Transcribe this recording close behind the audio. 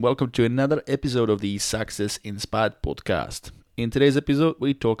Welcome to another episode of the Success Inspired podcast. In today's episode,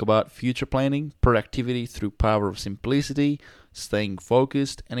 we talk about future planning, productivity through power of simplicity, staying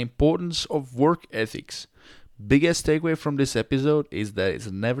focused, and importance of work ethics. Biggest takeaway from this episode is that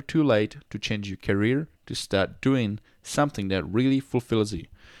it's never too late to change your career, to start doing something that really fulfills you.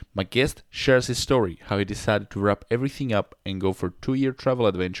 My guest shares his story, how he decided to wrap everything up and go for a 2-year travel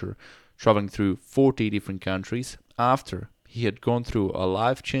adventure, traveling through 40 different countries after he had gone through a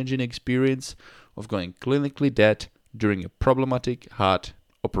life-changing experience of going clinically dead during a problematic heart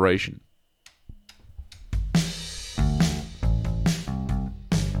operation.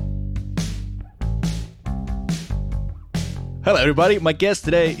 Hello everybody, my guest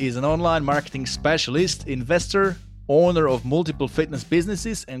today is an online marketing specialist, investor, owner of multiple fitness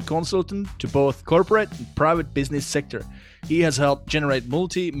businesses and consultant to both corporate and private business sector. He has helped generate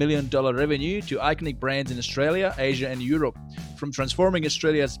multi-million dollar revenue to iconic brands in Australia, Asia and Europe, from transforming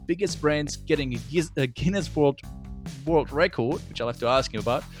Australia's biggest brands, getting a Guinness World Record, which I'll have to ask him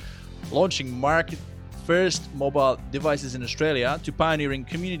about, launching market first mobile devices in Australia, to pioneering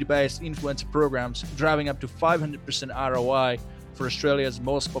community-based influencer programs, driving up to 500% ROI for Australia's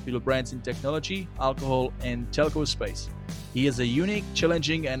most popular brands in technology, alcohol and telco space. He has a unique,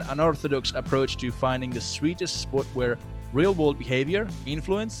 challenging and unorthodox approach to finding the sweetest spot where real-world behavior,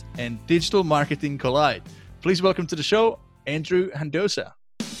 influence and digital marketing collide. Please welcome to the show, Andrew Handosa.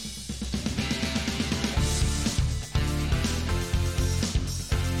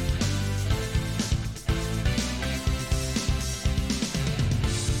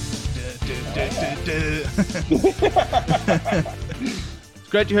 It's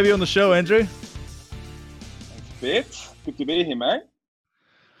great to have you on the show, Andrew. Thanks, Bit. Good to be here, mate.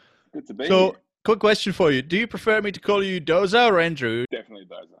 Good to be here. Quick question for you. Do you prefer me to call you Doza or Andrew? Definitely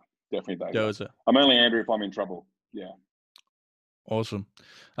Doza. Definitely Doza. Doza. I'm only Andrew if I'm in trouble. Yeah. Awesome.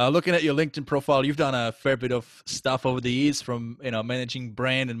 Looking at your LinkedIn profile, you've done a fair bit of stuff over the years, from managing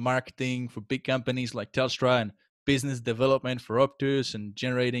brand and marketing for big companies like Telstra and business development for Optus and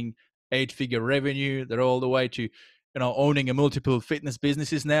generating 8-figure revenue. They're all the way to owning a multiple fitness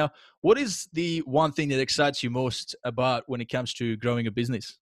businesses now. What is the one thing that excites you most about when it comes to growing a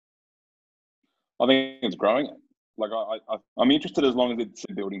business? I think it's growing it. Like I'm interested as long as it's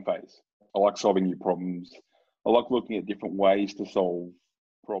a building phase. I like solving new problems. I like looking at different ways to solve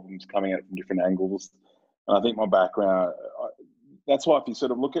problems, coming at it from different angles. And I think my background, that's why if you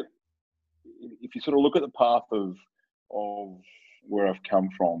sort of look at the path of where I've come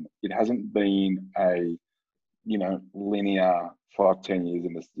from, it hasn't been a linear 5-10 years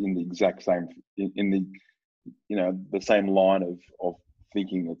in the exact same the same line of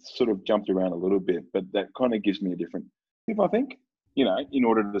thinking. It's sort of jumped around a little bit, but that kind of gives me a different tip, I think, in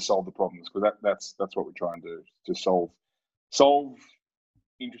order to solve the problems, because that's what we're trying to solve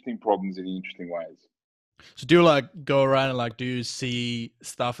interesting problems in interesting ways. So do you go around and do you see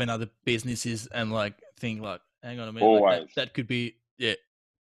stuff in other businesses and think hang on a minute, always that could be, yeah.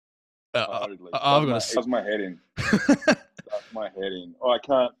 Totally. Does my head in. Does my head in. I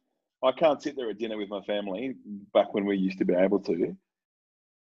can't sit there at dinner with my family back when we used to be able to,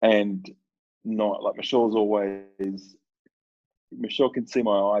 and not Michelle can see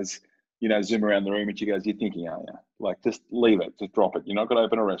my eyes, zoom around the room, and she goes, "You're thinking, aren't you? Just leave it, just drop it. You're not going to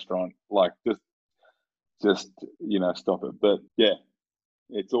open a restaurant. Just stop it." But yeah,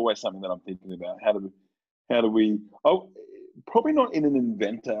 it's always something that I'm thinking about. How do we? Oh, probably not in an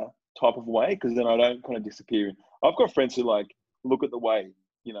inventor type of way, because then I don't kind of disappear. I've got friends who look at the way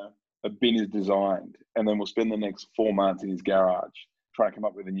a bin is designed, and then we'll spend the next 4 months in his garage trying to come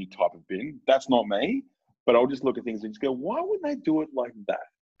up with a new type of bin. That's not me, but I'll just look at things and just go, why wouldn't they do it like that?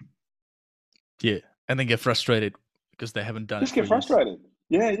 Yeah, and then get frustrated because they haven't done it. Just get frustrated.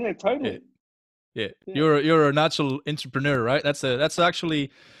 Yeah, totally. Yeah. You're a natural entrepreneur, right? That's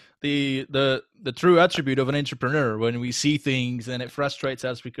actually the true attribute of an entrepreneur, when we see things and it frustrates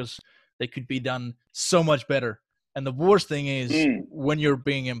us because they could be done so much better. And the worst thing is when you're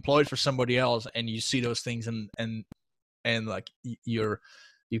being employed for somebody else and you see those things and you're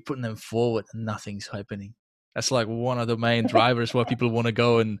putting them forward and nothing's happening. That's one of the main drivers why people want to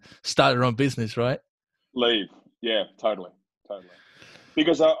go and start their own business, right? Leave. Yeah, totally.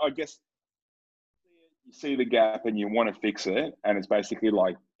 Because I guess you see the gap and you want to fix it, and it's basically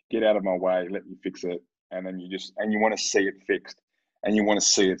get out of my way, let me fix it, and then you want to see it fixed, and you want to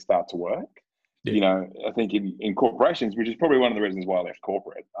see it start to work. Yeah. I think in corporations, which is probably one of the reasons why I left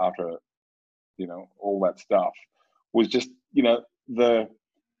corporate after all that stuff, was just the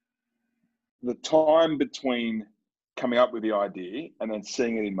time between coming up with the idea and then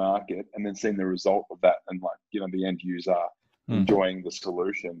seeing it in market and then seeing the result of that, and the end user enjoying the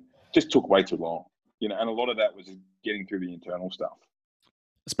solution. Just took way too long, and a lot of that was getting through the internal stuff.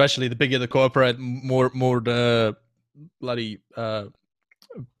 Especially the bigger the corporate, more the bloody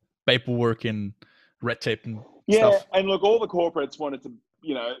paperwork and red tape and stuff. And look, all the corporates wanted to,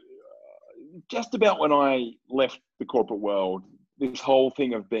 just about when I left the corporate world, this whole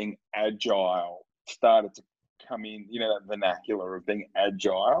thing of being agile started to come in, that vernacular of being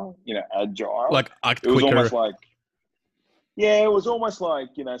agile, agile. Like act quicker. It was almost like,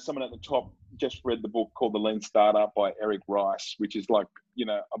 someone at the top just read the book called The Lean Startup by Eric Rice, which is like,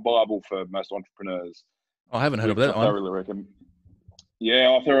 a Bible for most entrepreneurs. I haven't heard of that one. I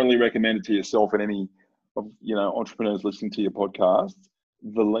thoroughly recommend it to yourself and any of, entrepreneurs listening to your podcast.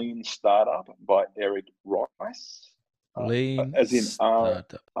 The Lean Startup by Eric Rice. Lean as in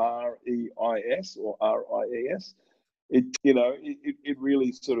Startup. R-E-I-S or R-I-E-S. It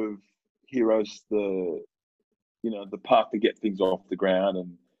really sort of heroes the path to get things off the ground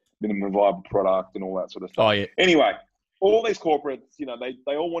and minimum viable product and all that sort of stuff. Oh, yeah. Anyway, all these corporates,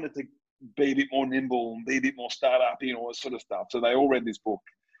 they all wanted to be a bit more nimble and be a bit more startup-y and all this sort of stuff. So they all read this book,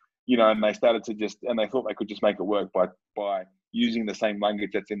 and they started to and they thought they could just make it work by using the same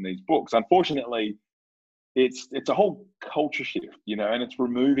language that's in these books. Unfortunately, it's a whole culture shift, and it's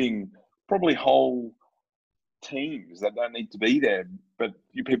removing probably whole teams that don't need to be there, but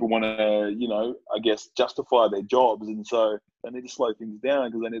you people want to, I guess, justify their jobs, and so they need to slow things down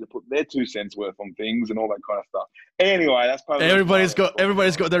because they need to put their 2 cents worth on things and all that kind of stuff. Anyway, that's part of everybody's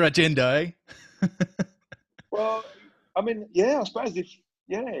got their agenda, eh? Well, I mean, I suppose if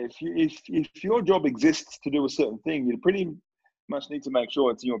your job exists to do a certain thing, you pretty much need to make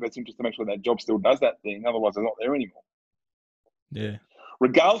sure it's in your best interest to make sure that job still does that thing. Otherwise, it's not there anymore. Yeah.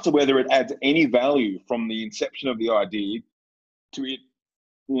 Regardless of whether it adds any value from the inception of the idea to it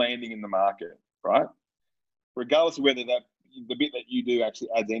landing in the market, right? Regardless of whether the bit that you do actually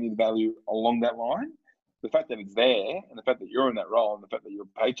adds any value along that line, the fact that it's there and the fact that you're in that role and the fact that your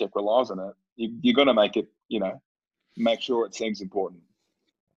paycheck relies on it, you're going to make it, make sure it seems important.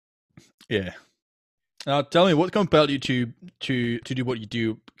 Yeah. Now, tell me, what compelled you to do what you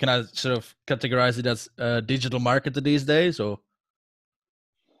do? Can I sort of categorize it as a digital marketer these days, or?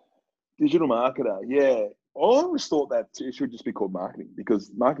 Digital marketer, yeah. I always thought that it should just be called marketing, because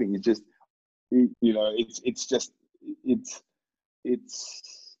marketing is just, it's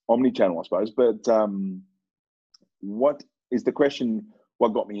omni-channel, I suppose. But what is the question?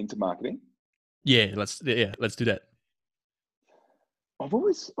 What got me into marketing? Yeah, let's do that. I've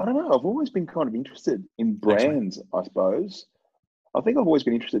always been kind of interested in brands, I suppose. I think I've always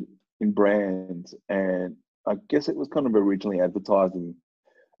been interested in brands, and I guess it was kind of originally advertising.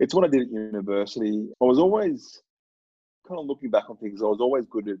 It's what I did at university. I was always kind of looking back on things. I was always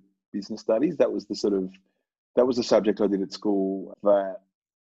good at business studies. That was the subject I did at school. That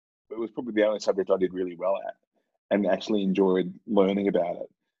it was probably the only subject I did really well at, and actually enjoyed learning about it.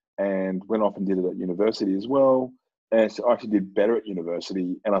 And went off and did it at university as well. And so I actually did better at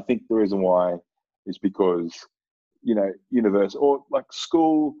university. And I think the reason why is because, university or like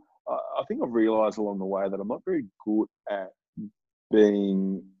school, I think I've realized along the way that I'm not very good at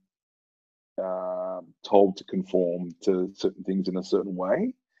being told to conform to certain things in a certain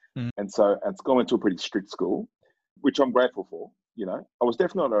way. And so it's gone into a pretty strict school, which I'm grateful for. I was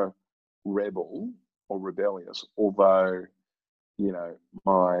definitely not a rebel or rebellious, although,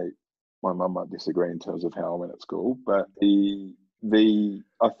 my mum might disagree in terms of how I went at school. But I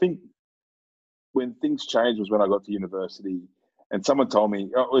think when things changed was when I got to university, and someone told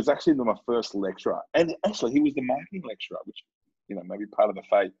me, it was actually my first lecturer, and actually he was the marketing lecturer, which, maybe part of the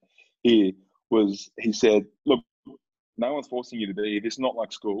fate here was, he said, look, no one's forcing you to be here. This is not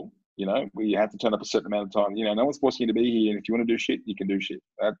like school, where you have to turn up a certain amount of time. No one's forcing you to be here. And if you want to do shit, you can do shit.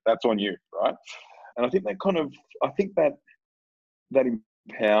 That's on you, right? And I think that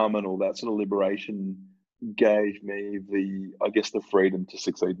empowerment or that sort of liberation gave me the freedom to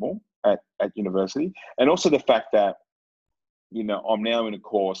succeed more at university. And also the fact that, I'm now in a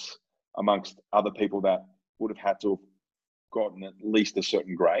course amongst other people that would have had to have gotten at least a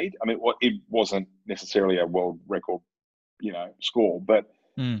certain grade. I mean, it wasn't necessarily a world record, score, but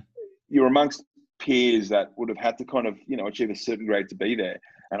you're amongst peers that would have had to kind of, achieve a certain grade to be there.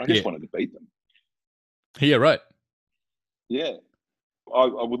 And I just wanted to beat them. Yeah, right. Yeah. I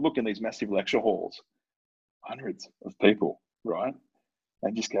would look in these massive lecture halls, hundreds of people, right?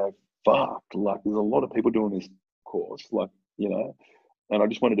 And just go, fuck, like there's a lot of people doing this course, and I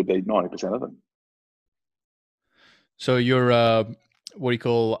just wanted to beat 90% of them. So you're what do you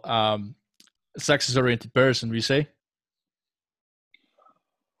call success-oriented person, we say?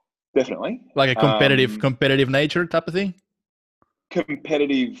 Definitely. Like a competitive nature type of thing?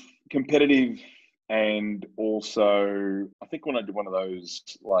 competitive, and also I think when I did one of those,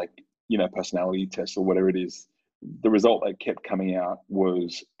 like, personality tests or whatever it is, the result that kept coming out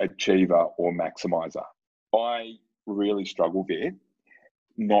was achiever or maximizer. I really struggle there,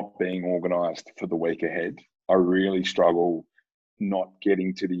 not being organized for the week ahead. I really struggle not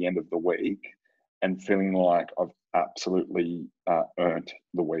getting to the end of the week and feeling like I've absolutely earned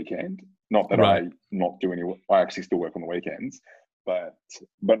the weekend. Not that Right. I not do any. I actually still work on the weekends, but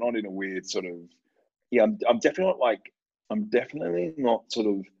not in a weird sort of. Yeah, I'm definitely not sort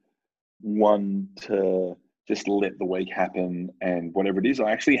of one to just let the week happen and whatever it is.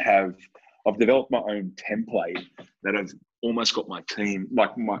 I've developed my own template that I've almost got my team,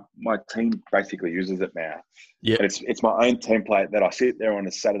 like my team basically uses it now. Yeah. And it's my own template that I sit there on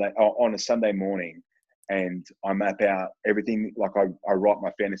a Sunday morning, and I map out everything. Like I write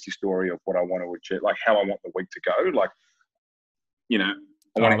my fantasy story of what I want to achieve, like how I want the week to go. Like, I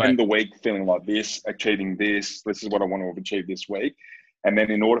want to end the week feeling like this, achieving this. This is what I want to have achieved this week. And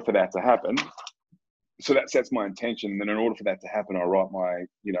then in order for that to happen, so that sets my intention. And then in order for that to happen, I write my,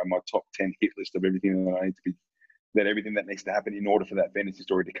 my top 10 hit list of everything that I need to be, everything that needs to happen in order for that fantasy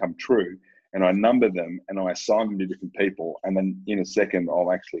story to come true. And I number them and I assign them to different people. And then in a second,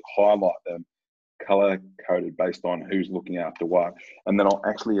 I'll actually highlight them, color coded based on who's looking after what. And then I'll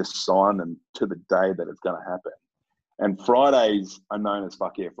actually assign them to the day that it's going to happen. And Fridays are known as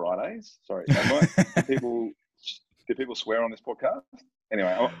Fuck Yeah Fridays. Sorry, do people swear on this podcast?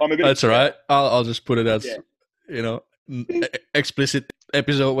 Anyway, I'm a bit. That's all right. I'll just put it as, explicit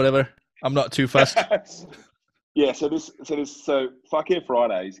episode, whatever. I'm not too fussed. Yeah. So Fuck Yeah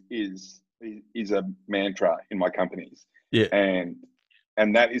Fridays is a mantra in my companies. Yeah. And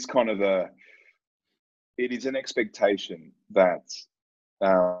that is kind of it is an expectation that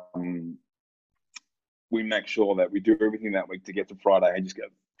we make sure that we do everything that week to get to Friday and just go,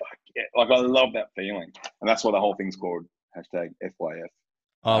 fuck yeah. Like, I love that feeling. And that's why the whole thing's called #FYF.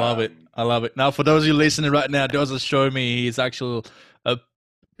 I love it. I love it. Now, for those of you listening right now, Doz is showing me his actual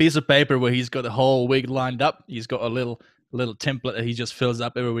piece of paper where he's got the whole week lined up. He's got a little template that he just fills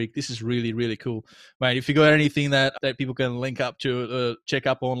up every week. This is really, really cool. Mate, if you got anything that people can link up to, check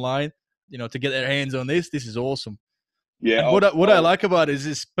up online, to get their hands on this is awesome. Yeah. And what I like about it is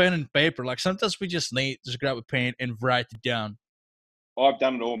this pen and paper. Like, sometimes we just need to grab a pen and write it down. I've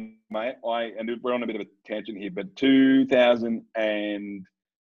done it all, mate. And we're on a bit of a tangent here, but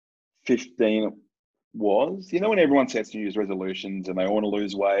 2015 was, when everyone sets New Year's resolutions and they all want to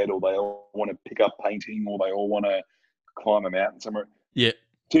lose weight, or they all want to pick up painting, or they all want to climb a mountain somewhere. Yeah.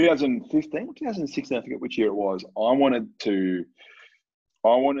 2015 or 2016, I forget which year it was. I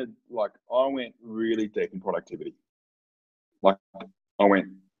went really deep in productivity. Like, I went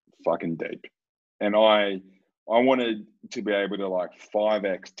fucking deep, and I wanted to be able to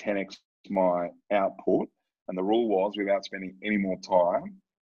 5x, 10x my output. And the rule was, without spending any more time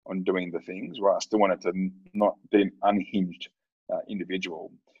on doing the things, where I still wanted to not be an unhinged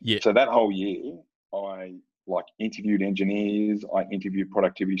individual. Yeah. So that whole year, I interviewed engineers, I interviewed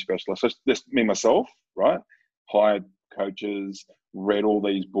productivity specialists, just me, myself, right? Hired coaches, read all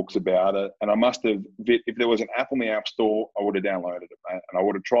these books about it. And I must have, if there was an app on the App Store, I would have downloaded it, mate, and I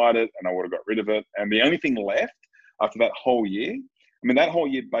would have tried it, and I would have got rid of it. And the only thing left after that whole year, that whole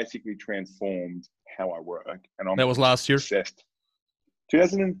year basically transformed how I work. And that was last year? Obsessed.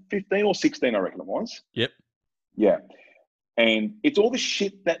 2015 or 16, I reckon it was. Yep. Yeah. And it's all the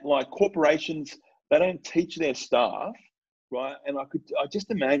shit that corporations, they don't teach their staff, right? And I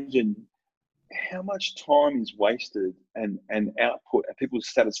just imagine how much time is wasted and output and people's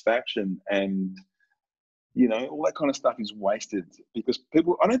satisfaction and, all that kind of stuff is wasted because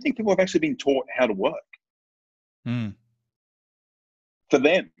I don't think people have actually been taught how to work. For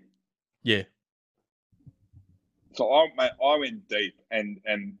them. Yeah. So I went deep and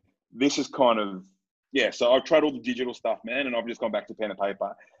this is kind of, so I've tried all the digital stuff, man, and I've just gone back to pen and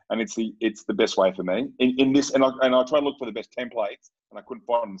paper, and it's the best way for me in this. And I tried to look for the best templates, and I couldn't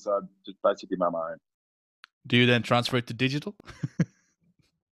find them, so I just basically made my own. Do you then transfer it to digital?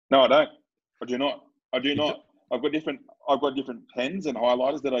 No, I don't. I do not. I've got different pens and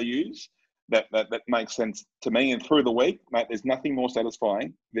highlighters that I use that makes sense to me. And through the week, mate, there's nothing more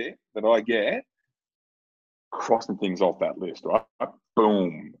satisfying there that I get crossing things off that list, right?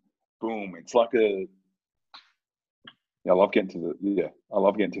 Boom. It's like I love getting to the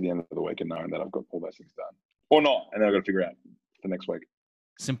end of the week and knowing that I've got all those things done, or not, and then I've got to figure out the next week.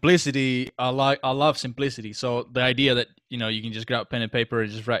 Simplicity, I love simplicity. So the idea that you can just grab pen and paper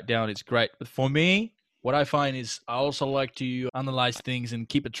and just write down, it's great. But for me, what I find is I also like to analyze things and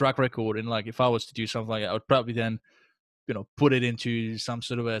keep a track record. And if I was to do something like that, I would probably then put it into some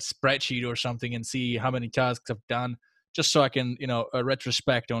sort of a spreadsheet or something and see how many tasks I've done, just so I can, a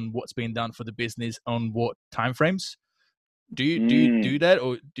retrospect on what's been done for the business on what timeframes. Do you do that,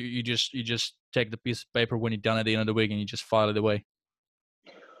 or do you just take the piece of paper when you're done at the end of the week and you just file it away?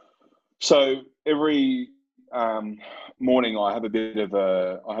 So every morning I have a bit of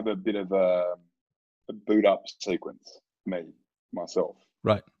a boot up sequence, myself,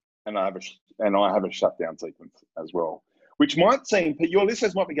 right? And I have a shutdown sequence as well, which might seem, your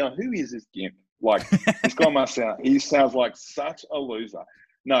listeners might be going, "Who is this gimp? Like this guy he sounds like such a loser."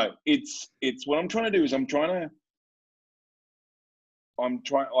 No, it's what I'm trying to do is like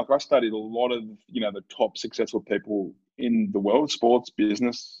I studied a lot of the top successful people in the world, sports,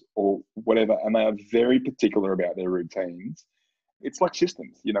 business, or whatever, and they are very particular about their routines. It's like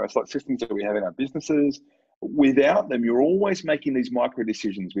systems, it's like systems that we have in our businesses. Without them, you're always making these micro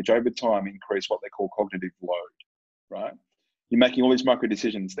decisions, which over time increase what they call cognitive load, right? You're making all these micro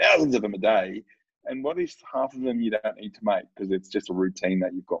decisions, thousands of them a day. And what if half of them you don't need to make because it's just a routine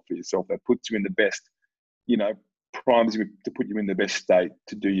that you've got for yourself that puts you in the best, primes you to put you in the best state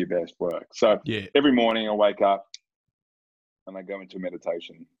to do your best work. So every morning I wake up and I go into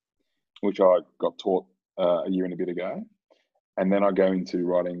meditation, which I got taught a year and a bit ago. And then I go into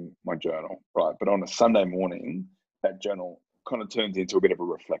writing my journal, right? But on a Sunday morning, that journal kind of turns into a bit of a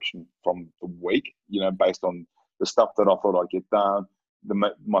reflection from the week, based on the stuff that I thought I'd get done,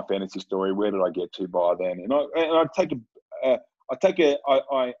 my fantasy story, where did I get to by then? And I take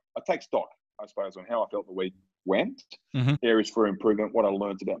stock, I suppose, on how I felt the week went, areas for improvement, what I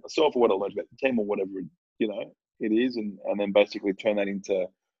learned about myself or what I learned about the team or whatever, it is. And then basically turn that into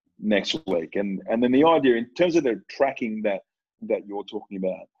next week. And then the idea in terms of the tracking that you're talking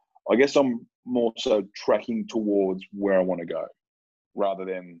about, I guess I'm more so tracking towards where I want to go rather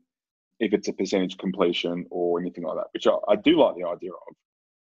than if it's a percentage completion or anything like that, which I do like the idea of.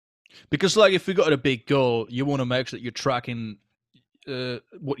 Because like if you got a big goal, you want to make sure that you're tracking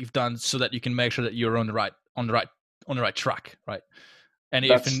what you've done so that you can make sure that you're on the right track, right? And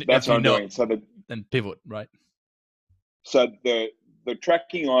that's what I'm doing. So then pivot, right? So the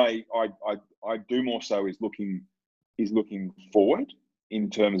tracking I do more so is looking forward in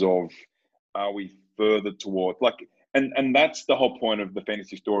terms of, are we further toward and that's the whole point of the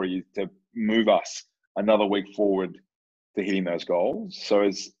fantasy story, is to move us another week forward to hitting those goals. So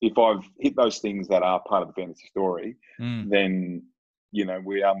if I've hit those things that are part of the fantasy story, then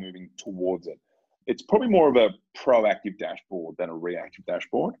we are moving towards it. It's probably more of a proactive dashboard than a reactive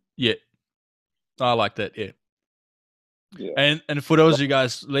dashboard. Yeah, I like that. Yeah. And for those of you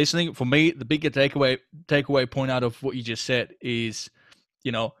guys listening, for me, the bigger takeaway point out of what you just said is,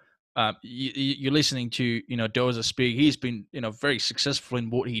 you're listening to Dozer speak. He's been very successful in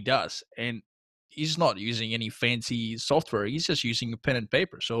what he does, and he's not using any fancy software. He's just using a pen and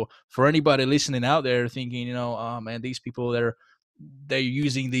paper. So for anybody listening out there thinking, oh man, these people they're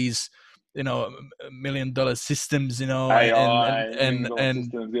using these $1 million systems, AI,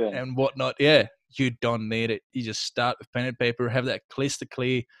 and whatnot. Yeah, you don't need it. You just start with pen and paper, have that crystal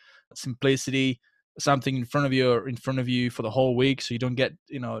clear simplicity, something in front of you for the whole week, so you don't get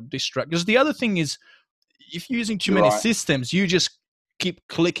distracted. Because the other thing is, if you're using too many systems, you just keep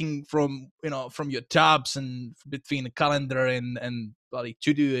clicking from your tabs and between the calendar and bloody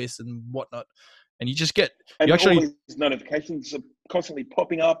to-do-list and whatnot, and you just get all these notifications are constantly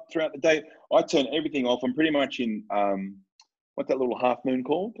popping up throughout the day. I turn everything off. I'm pretty much in what's that little half moon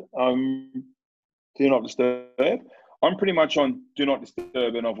called? Do not disturb. I'm pretty much on do not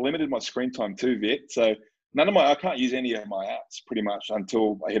disturb, and I've limited my screen time to Vit. So I can't use any of my apps pretty much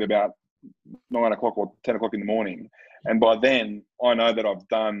until I hit about 9 o'clock or 10 o'clock in the morning. And by then I know that I've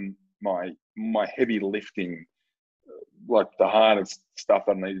done my heavy lifting, like the hardest stuff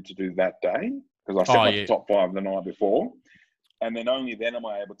I needed to do that day, because I set my top 5 the night before. And then only then am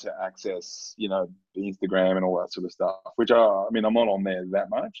I able to access, the Instagram and all that sort of stuff, which I'm not on there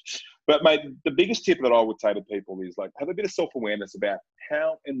that much. But mate, the biggest tip that I would say to people is have a bit of self-awareness about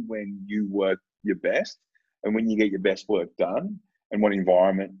how and when you work your best and when you get your best work done and what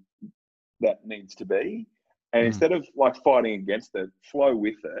environment that needs to be. And instead of fighting against it, flow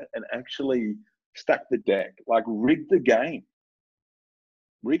with it and actually stack the deck, rig the game.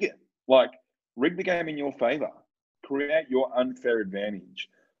 Rig it. Rig the game in your favor. Create your unfair advantage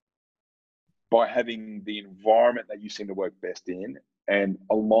by having the environment that you seem to work best in and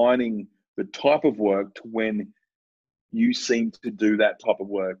aligning the type of work to when you seem to do that type of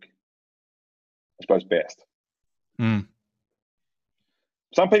work, I suppose, best. Some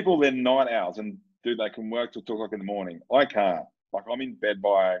people, they're night owls and they can work till 2 o'clock in the morning. I can't. I'm in bed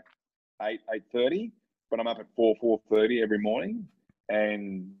by 8:30. but I'm up at 4:30 every morning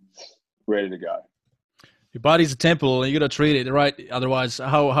and ready to go. Your body's a temple, and you got to treat it right. Otherwise,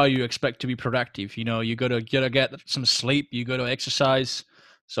 how you expect to be productive? You got to get some sleep. You got to exercise.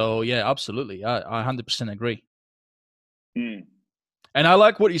 So yeah, absolutely, I 100% agree. Mm. And I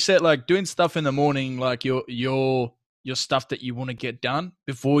like what you said, like doing stuff in the morning, like your stuff that you want to get done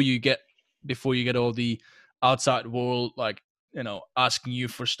before you get all the outside world, like asking you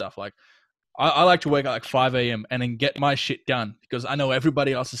for stuff. Like I like to wake up like 5 a.m. and then get my shit done because I know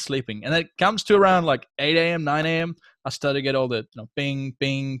everybody else is sleeping. And then it comes to around like 8 a.m., 9 a.m., I start to get all the bing,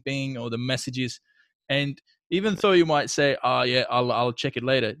 bing, bing, all the messages. And even though you might say, oh, yeah, I'll check it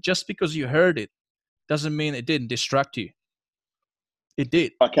later, just because you heard it doesn't mean it didn't distract you. It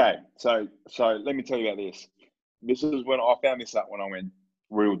did. Okay, so let me tell you about this. This is when I found this out when I went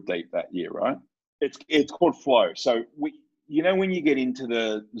real deep that year, right? It's called flow. So when you get into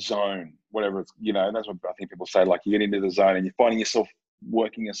the zone, whatever it's, that's what I think people say, like you get into the zone and you're finding yourself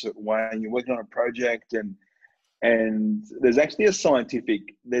working a certain way and you're working on a project and there's actually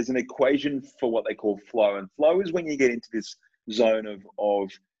there's an equation for what they call flow. And flow is when you get into this zone of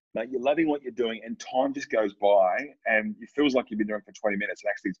like you're loving what you're doing and time just goes by and it feels like you've been doing it for 20 minutes and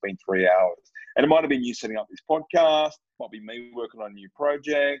actually it's been 3 hours. And it might have been you setting up this podcast, might be me working on a new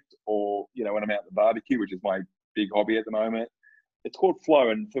project, or, when I'm out at the barbecue, which is my big hobby at the moment. It's called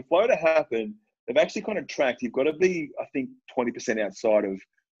flow. And for flow to happen, they've actually kind of tracked, you've got to be, I think, 20% outside of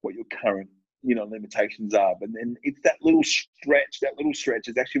what your current, limitations are. But then it's that little stretch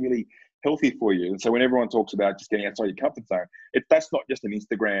is actually really healthy for you. And so when everyone talks about just getting outside your comfort zone, that's not just an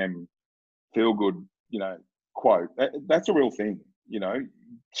Instagram feel good, quote. That's a real thing,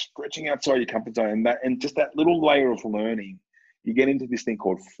 stretching outside your comfort zone and just that little layer of learning, you get into this thing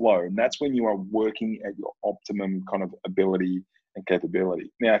called flow. And that's when you are working at your optimum kind of ability and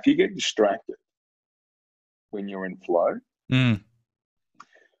capability. Now, if you get distracted when you're in flow,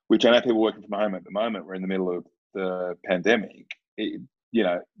 which I know people working from home at the moment, we're in the middle of the pandemic,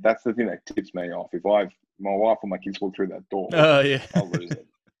 that's the thing that tips me off. If my wife or my kids walk through that door,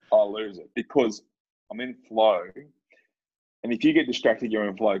 I'll lose it because I'm in flow. And if you get distracted, you're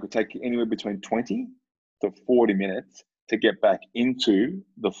in flow. It could take anywhere between 20 to 40 minutes to get back into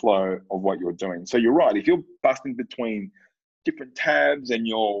the flow of what you're doing. So you're right. If you're busting between different tabs and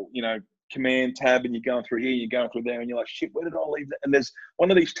your, command tab and you're going through here, you're going through there, and you're like, shit, where did I leave that? And there's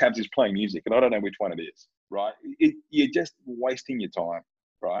one of these tabs is playing music and I don't know which one it is, right? You're just wasting your time,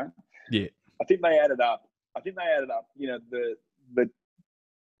 right? Yeah. I think they added up, the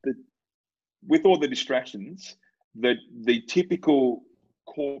with all the distractions, the typical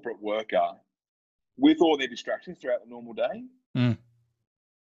corporate worker with all their distractions throughout the normal day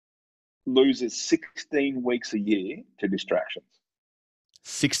loses 16 weeks a year to distractions.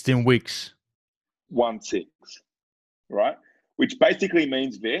 16 weeks. 16, right? Which basically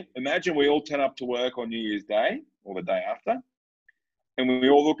means, Vet, imagine we all turn up to work on New Year's Day or the day after, and we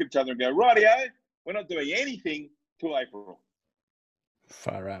all look at each other and go, rightio, we're not doing anything till April.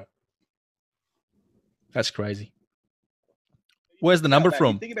 Far out. That's crazy. Where's the number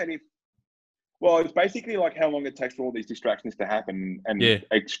from? Think about it. Well, it's basically like how long it takes for all these distractions to happen and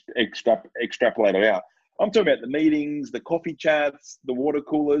extrapolate it out. I'm talking about the meetings, the coffee chats, the water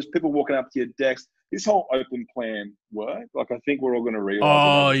coolers, people walking up to your desk. This whole open plan work, like I think we're all going to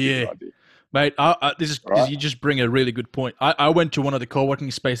realize. Oh, yeah. Mate, you just bring a really good point. I went to one of the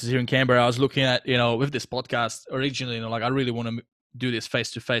co-working spaces here in Canberra. I was looking at, with this podcast originally, like I really want to do this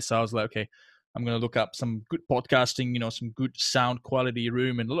face-to-face. So I was like, okay, I'm going to look up some good podcasting, some good sound quality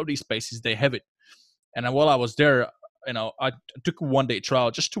room. And a lot of these spaces, they have it. And while I was there, I took a 1-day trial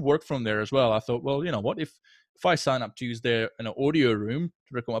just to work from there as well. I thought, well, what if I sign up to use their audio room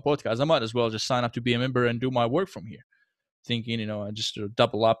to record my podcast, I might as well just sign up to be a member and do my work from here. Thinking, I just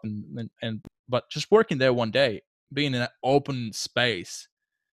double up but just working there 1 day, being in an open space,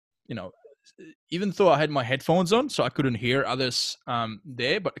 even though I had my headphones on, so I couldn't hear others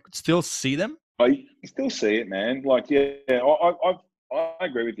there, but I could still see them. You still see it, man. Like, yeah, I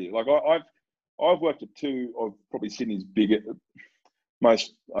agree with you. Like, I've worked at two of probably Sydney's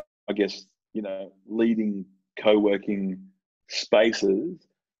most, I guess, leading co-working spaces.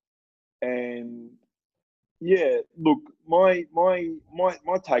 And yeah, look, my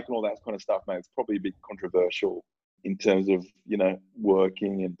take on all that kind of stuff, mate, it's probably a bit controversial in terms of,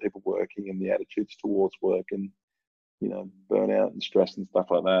 working and people working and the attitudes towards work and, burnout and stress and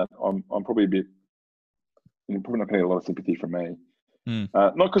stuff like that. I'm probably a bit, probably not getting a lot of sympathy from me.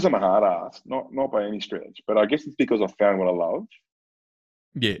 Not because I'm a hard ass, not by any stretch, but I guess it's because I found what I love.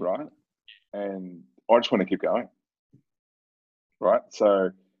 Yeah. Right. And I just want to keep going. Right.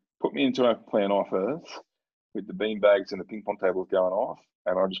 So put me into an open plan office with the bean bags and the ping pong tables going off,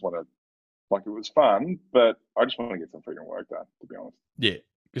 and I just want to, like, it was fun, but I just want to get some freaking work done, to be honest. Yeah,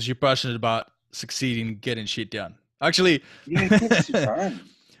 because you're passionate about succeeding, getting shit done. Actually, yeah, it's fun.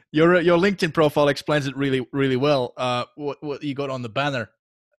 Your LinkedIn profile explains it really, really well. What you got on the banner?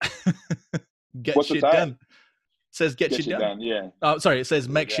 Get shit done. It says get shit done. Yeah. Oh, sorry. It says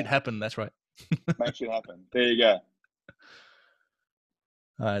make shit happen. That's right. Make shit happen. There you go.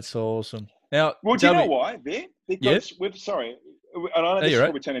 That's awesome. Now, well, do you know why? Because we've sorry, and I know this is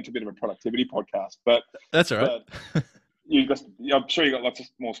probably turned into a bit of a productivity podcast, but that's all right. I'm sure you got lots of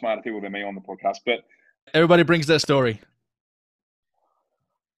more smarter people than me on the podcast, but everybody brings their story.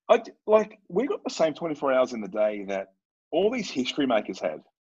 We got the same 24 hours in the day that all these history makers had.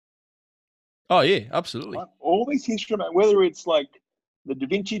 Oh yeah, absolutely. Like, all these history makers, whether it's like the Da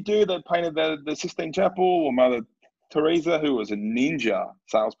Vinci dude that painted the Sistine Chapel, or Mother Teresa, who was a ninja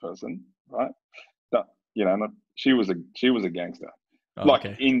salesperson, right? But, she was a gangster.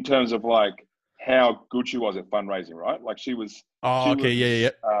 In terms of like how good she was at fundraising, right? Like she was. Oh, okay,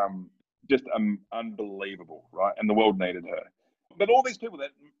 yeah. Just unbelievable, right? And the world needed her. But all these people that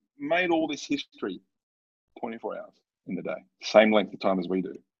made all this history 24 hours in the day, same length of time as we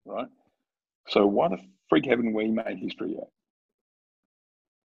do, right? So why the freak haven't we made history yet?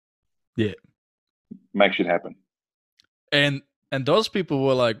 Yeah. Make shit happen. And those people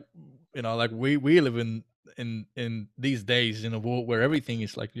were like, like we live in these days in a world where everything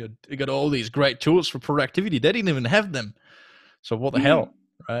is like, you got all these great tools for productivity. They didn't even have them. So what the hell,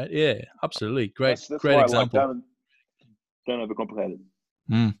 right? Yeah, absolutely. Great example. Don't overcomplicate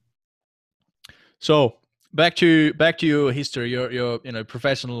it. So back to your history, your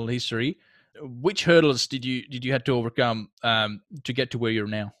professional history. Which hurdles did you have to overcome to get to where you're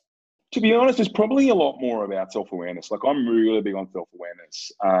now? To be honest, it's probably a lot more about self-awareness. Like I'm really big on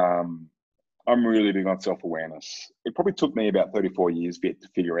self-awareness. It probably took me about 34 years to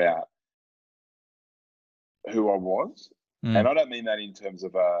figure out who I was, and I don't mean that in terms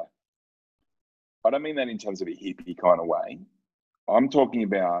of a hippie kind of way. I'm talking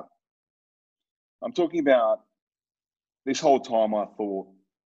about this whole time I thought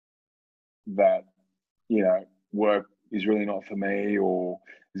that, work is really not for me, or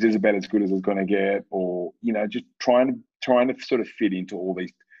is this about as good as it's going to get, or, just trying to sort of fit into all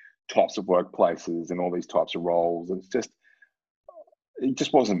these types of workplaces and all these types of roles. And it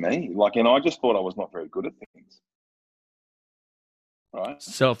just wasn't me. Like, and I just thought I was not very good at things. Right?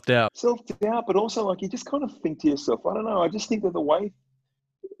 Self-doubt, but also like you just kind of think to yourself, I don't know. I just think that the way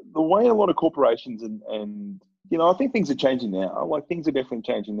a lot of corporations and I think things are changing now. Like things are definitely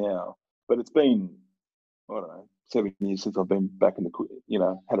changing now, but it's been, I don't know, 7 years since I've been back in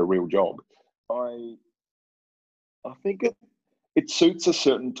had a real job. I think it suits a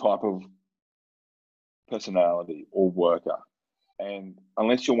certain type of personality or worker, and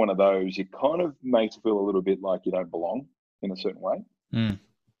unless you're one of those, it kind of makes you feel a little bit like you don't belong in a certain way.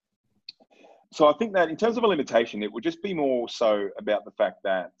 So I think that in terms of a limitation, it would just be more so about the fact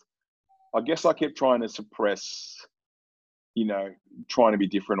that I guess I kept trying to suppress, trying to be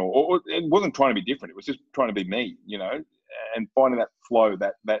different, or it wasn't trying to be different. It was just trying to be me, and finding that flow,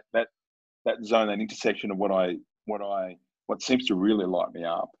 that zone, that intersection of what seems to really light me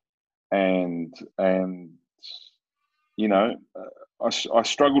up. And I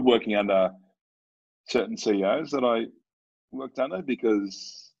struggled working under certain CEOs that I worked under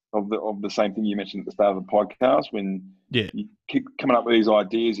because of the same thing you mentioned at the start of the podcast, when you keep coming up with these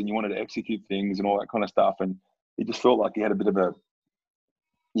ideas and you wanted to execute things and all that kind of stuff, and it just felt like you had a bit of a,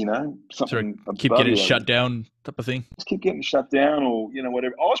 something. Sort of keep getting shut down type of thing. Just keep getting shut down, or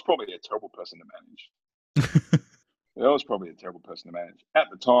whatever. I was probably a terrible person to manage. At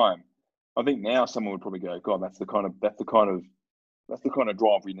the time. I think now someone would probably go, God, that's the kind of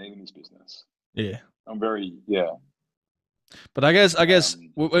drive we need in this business. Yeah, But I guess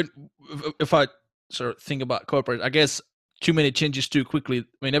if I sort of think about corporate, I guess too many changes too quickly.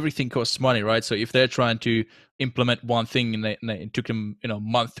 I mean, everything costs money, right? So if they're trying to implement one thing and it took them a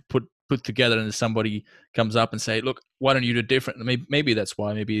month to put together, and somebody comes up and say, look, why don't you do different? Maybe that's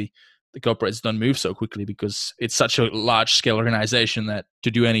why maybe the corporates don't move so quickly, because it's such a large scale organization that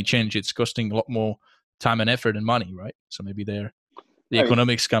to do any change, it's costing a lot more time and effort and money, right? So maybe the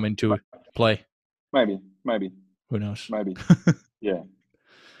economics come into play. Maybe. Who knows? Maybe. Yeah.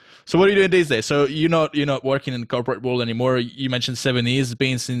 So what are you doing these days? So you're not working in the corporate world anymore. You mentioned 7 years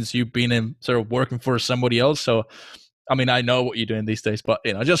been since you've been in sort of working for somebody else. So, I mean, I know what you're doing these days, but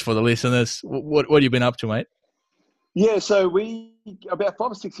just for the listeners, what have you been up to, mate? Yeah, so we about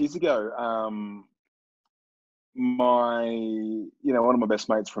 5 or 6 years ago, one of my best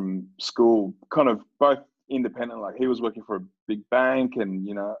mates from school, kind of both independent, like he was working for a big bank and,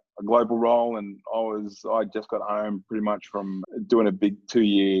 a global role. And I just got home pretty much from doing a big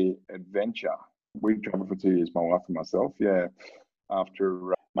 2-year adventure. We traveled for 2 years, my wife and myself. Yeah.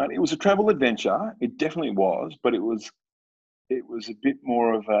 After, mate, it was a travel adventure. It definitely was, but it was a bit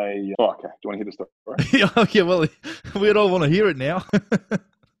more of a, oh, okay. Do you want to hear the story? Okay, well, we all want to hear it now.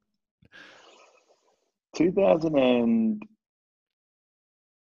 2011,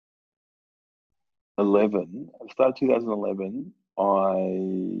 I started 2011. I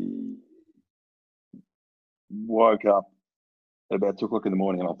woke up at about 2 o'clock in the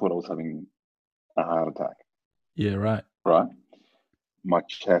morning and I thought I was having a heart attack. Yeah, right. Right. My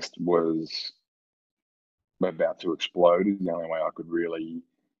chest was about to explode is the only way I could really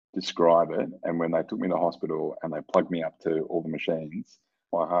describe it. And when they took me to hospital and they plugged me up to all the machines,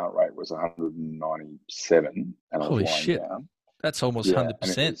 my heart rate was 197 and I was Holy lying shit. down. That's almost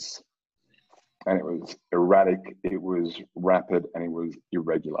 100%. And it was erratic, it was rapid, and it was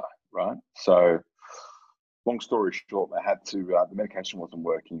irregular, right? So long story short, they had to, the medication wasn't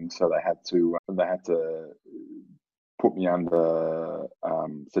working, so they had to put me under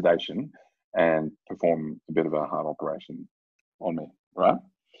sedation and perform a bit of a heart operation on me, right?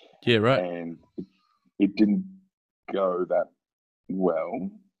 Yeah, right. And it didn't go that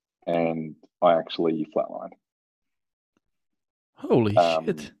well, and I actually flatlined. Holy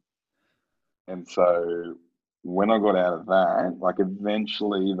shit. And so when I got out of that, like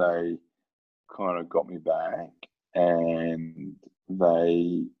eventually they kind of got me back and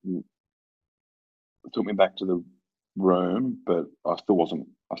they took me back to the room, but I still wasn't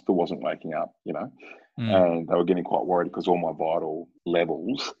waking up, and they were getting quite worried because all my vital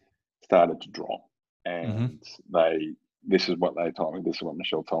levels started to drop. And this is what they told me, this is what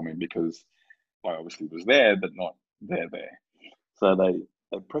Michelle told me, because I obviously was there, but not there. So they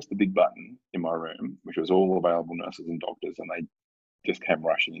pressed the big button in my room, which was all available nurses and doctors, and they just came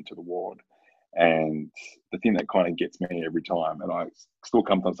rushing into the ward. And the thing that kind of gets me every time, and I still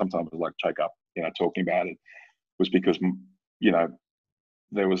sometimes like choke up, talking about it, was because,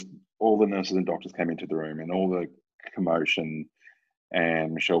 there was all the nurses and doctors came into the room and all the commotion.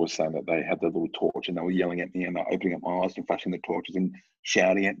 And Michelle was saying that they had the little torch and they were yelling at me and they're opening up my eyes and flashing the torches and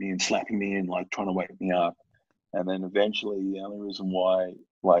shouting at me and slapping me and like trying to wake me up. And then eventually the only reason why,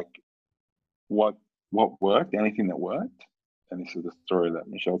 like, what worked, the only thing that worked, and this is the story that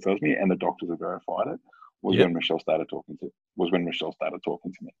Michelle tells me, and the doctors have verified it, was when Michelle started talking to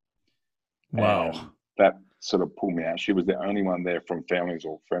me. Wow. And that sort of pulled me out. She was the only one there from families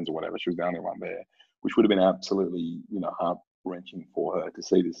or friends or whatever. She was the only one there, which would have been absolutely, heart-wrenching for her to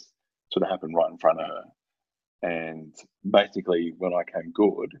see this sort of happen right in front of her. And basically when I came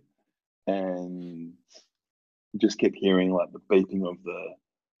good and just kept hearing like the beeping of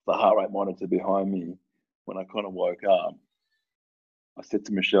the heart rate monitor behind me, when I kind of woke up, I said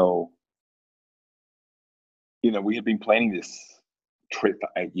to Michelle, we had been planning this trip for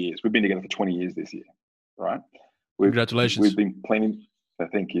 8 years. We've been together for 20 years this year, right? Congratulations. We've been planning,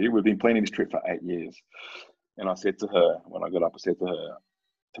 thank you. We've been planning this trip for 8 years. And I said to her, when I got up, I said to her,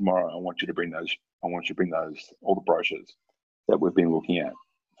 tomorrow I want you to bring those, all the brochures that we've been looking at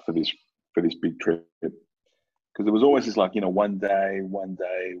for this big trip. Because it was always just like, one day. Well,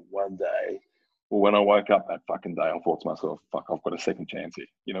 when I woke up that fucking day, I thought to myself, fuck, I've got a second chance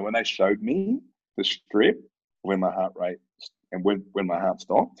here. When they showed me the strip, when my heart rate and when my heart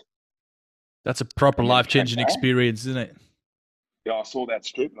stopped. That's a proper life-changing experience, isn't it? Yeah, I saw that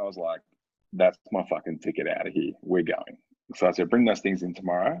strip and I was like, that's my fucking ticket out of here. We're going. So I said, bring those things in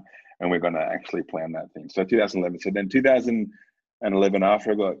tomorrow and we're going to actually plan that thing. So 2011. So then 2011,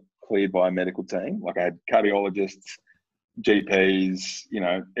 after I got cleared by a medical team, like I had cardiologists, GPs,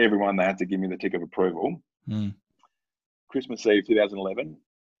 everyone, they had to give me the tick of approval. Christmas Eve 2011,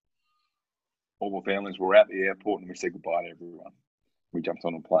 all the families were at the airport and we said goodbye to everyone. We jumped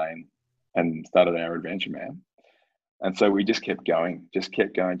on a plane and started our adventure, man. And so we just kept going.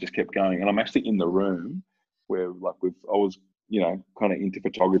 And I'm actually in the room where like I was, kind of into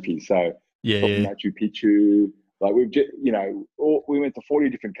photography. So Machu Picchu, like we've just, we went to 40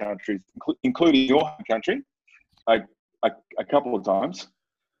 different countries, including your country, a couple of times.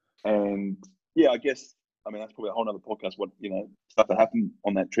 And yeah, I guess, that's probably a whole nother podcast, what, stuff that happened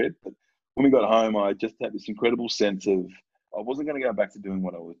on that trip. But when we got home, I just had this incredible sense of, I wasn't going to go back to doing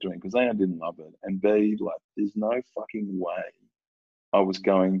what I was doing because A, I didn't love it, and B, like, there's no fucking way I was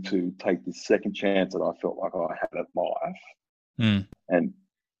going to take this second chance that I felt like I had at life and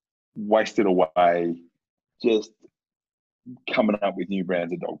waste it away just coming up with new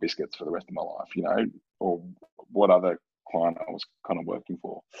brands of dog biscuits for the rest of my life, or what other client I was kind of working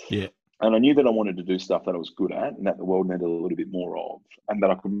for. Yeah. And I knew that I wanted to do stuff that I was good at and that the world needed a little bit more of, and that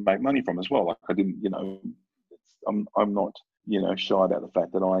I could make money from as well. Like I didn't, I'm not, shy about the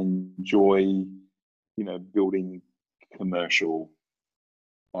fact that I enjoy, building commercial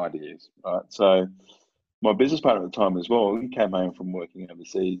ideas, right? So my business partner at the time as well, he came home from working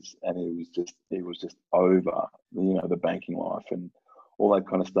overseas, and he was just over, the banking life and all that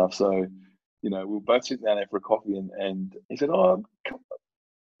kind of stuff. So, we were both sitting down there for a coffee, and he said, "Oh,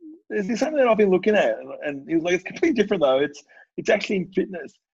 there's something that I've been looking at," and he was like, "It's completely different though. It's actually in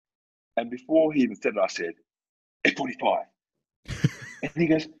fitness." And before he even said it, I said, "F45." And he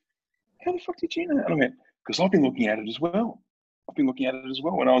goes, "How the fuck did you know?" And I went, "Because I've been looking at it as well. When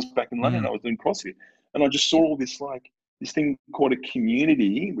I was back in London. I was doing CrossFit, and I just saw all this this thing called a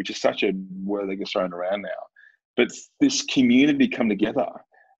community, which is such a word that gets thrown around now, but this community come together,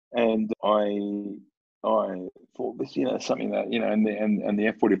 and I thought this, something that, and the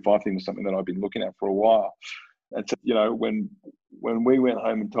F45 thing was something that I've been looking at for a while. And so, when we went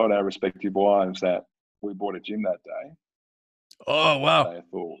home and told our respective wives that we bought a gym that day, oh wow, they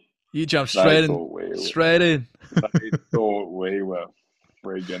thought you jumped straight in. They thought we were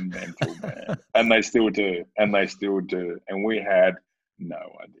friggin' mental, man. And they still do. And we had no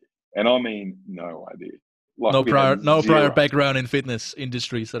idea. And I mean, no idea. Like no prior background in fitness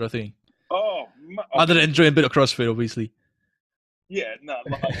industry sort of thing. Oh, other than doing a bit of CrossFit, obviously. Yeah, no,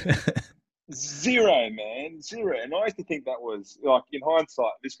 zero, man, zero. And I used to think that was, like, in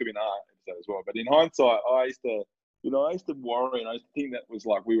hindsight, this could be an art episode as well, but in hindsight, I used to worry, and I used to think that was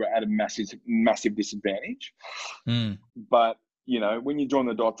like we were at a massive disadvantage. But, when you join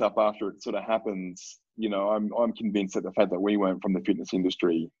the dots up after it sort of happens, I'm convinced that the fact that we weren't from the fitness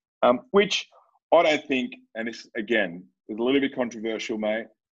industry, which I don't think, and this, again, is a little bit controversial, mate.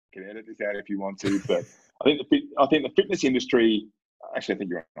 You can edit this out if you want to, but I think the fitness industry, actually, I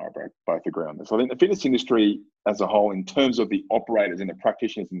think you and I both agree on this. I think the fitness industry as a whole, in terms of the operators and the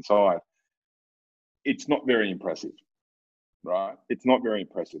practitioners inside, it's not very impressive, right? It's not very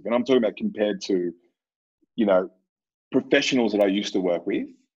impressive. And I'm talking about compared to, professionals that I used to work with,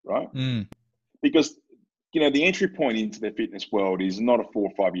 right? Because, the entry point into the fitness world is not a 4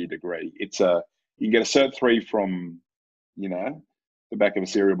 or 5 year degree. You can get a Cert 3 from, the back of a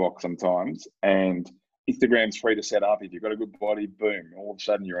cereal box sometimes, and Instagram's free to set up. If you've got a good body, boom, all of a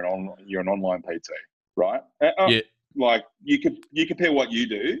sudden you're an online PT, right? Yeah. Like you compare what you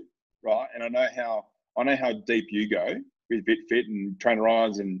do, right? And I know how deep you go with VitFit and Trainer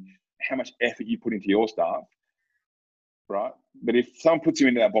Eyes and how much effort you put into your stuff, right? But if someone puts you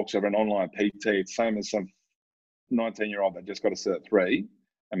into that box of an online PT, it's the same as some 19-year-old that just got a Cert 3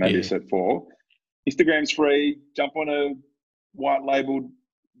 and maybe a Cert 4. Instagram's free. Jump on a white labeled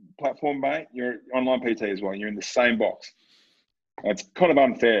platform, mate. You're online PT as well. You're in the same box. It's kind of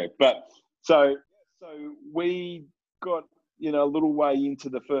unfair, but so we got a little way into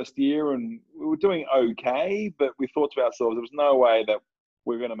the first year, and we were doing okay, but we thought to ourselves, there was no way that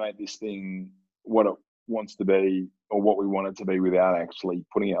we're going to make this thing what it wants to be or what we want it to be without actually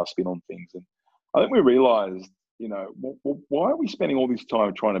putting our spin on things. And I think we realized, why are we spending all this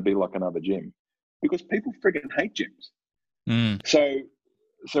time trying to be like another gym? Because people freaking hate gyms.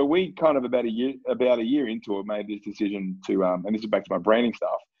 So we kind of about a year into it made this decision to, and this is back to my branding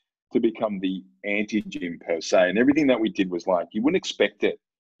stuff, to become the anti-gym per se. And everything that we did was like, you wouldn't expect it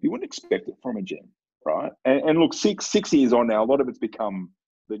from a gym, right? And look, six years on now, a lot of it's become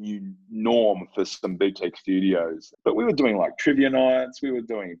the new norm for some boutique studios. But we were doing like trivia nights, we were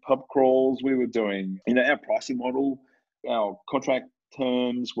doing pub crawls, we were doing, our pricing model, our contract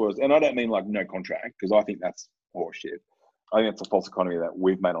terms was, and I don't mean like no contract, because I think that's horseshit. I think it's a false economy that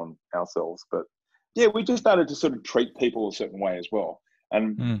we've made on ourselves. But yeah, we just started to sort of treat people a certain way as well.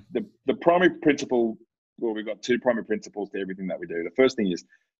 And the primary principle, well, we've got two primary principles to everything that we do. The first thing is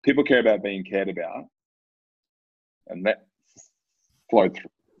people care about being cared about. And that flowed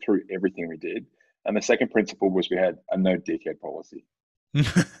through everything we did. And the second principle was we had a no dickhead policy.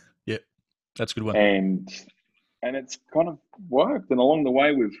 Yeah, that's a good one. And it's kind of worked. And along the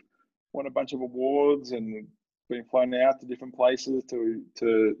way, we've won a bunch of awards and been flown out to different places to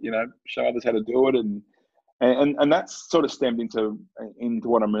show others how to do it. And that's sort of stemmed into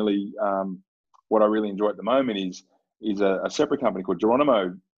what I'm really what I really enjoy at the moment is a separate company called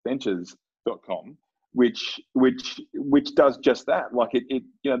GeronimoVentures.com, which does just that. Like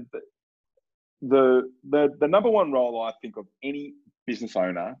the number one role I think of any business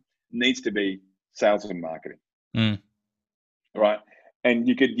owner needs to be sales and marketing. Right? And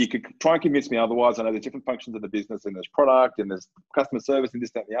you could try and convince me otherwise. I know there's different functions of the business, and there's product, and there's customer service, and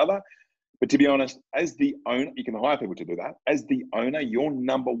this, that, and the other. But to be honest, as the owner, you can hire people to do that. As the owner, your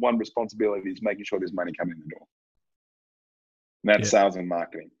number one responsibility is making sure there's money coming in the door. And that's sales and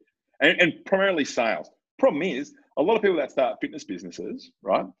marketing, and primarily sales. Problem is, a lot of people that start fitness businesses,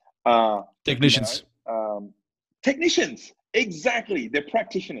 right? Technicians. Technicians, exactly. They're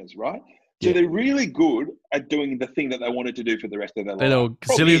practitioners, right? So they're really good at doing the thing that they wanted to do for the rest of their life. They know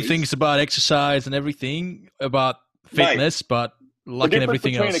gazillion things about exercise and everything, about fitness, but lacking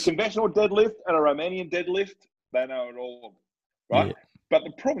everything else. The difference between a conventional deadlift and a Romanian deadlift, they know it all, right? Yeah. But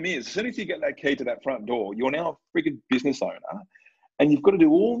the problem is, as soon as you get that key to that front door, you're now a freaking business owner, and you've got to do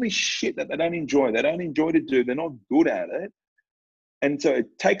all this shit that they don't enjoy. They don't enjoy to do. They're not good at it. And so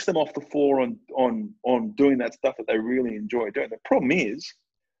it takes them off the floor on doing that stuff that they really enjoy doing. The problem is,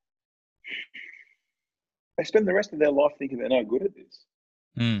 they spend the rest of their life thinking they're not good at this,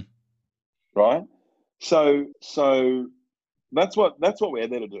 right? So that's what we're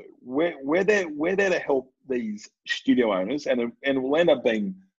there to do. We're there to help these studio owners, and it will end up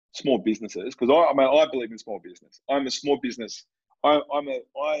being small businesses, because I believe in small business. I'm a small business. I'm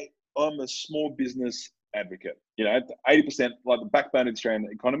a small business advocate. 80%, like the backbone of the Australian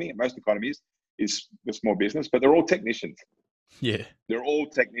economy, most economies, is the small business, but they're all technicians. Yeah. They're all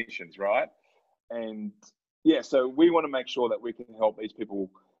technicians, right? And so we want to make sure that we can help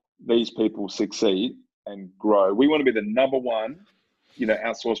these people succeed and grow. We want to be the number one,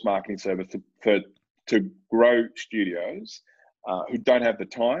 outsourced marketing service to grow studios who don't have the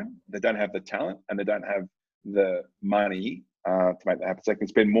time, they don't have the talent, and they don't have the money to make that happen. So they can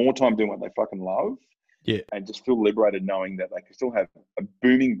spend more time doing what they fucking love, and just feel liberated knowing that they can still have a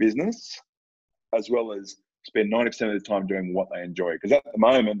booming business as well as spend 90% of the time doing what they enjoy. Because at the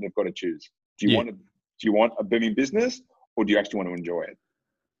moment, they've got to choose. Do you want a booming business, or do you actually want to enjoy it?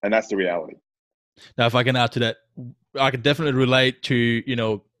 And that's the reality. Now, if I can add to that, I can definitely relate to,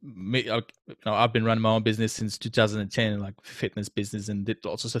 me. I've been running my own business since 2010, like fitness business, and did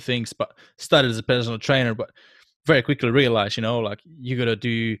lots of things, but started as a personal trainer, but very quickly realized, like you got to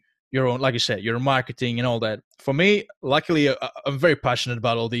do your own, like you said, your marketing and all that. For me, luckily, I'm very passionate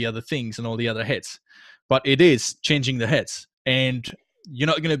about all the other things and all the other heads, but it is changing the heads, and you're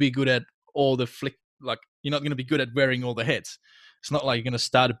not going to be good at all the you're not going to be good at wearing all the heads. It's not like you're going to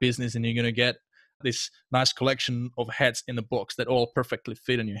start a business and you're going to get this nice collection of hats in the box that all perfectly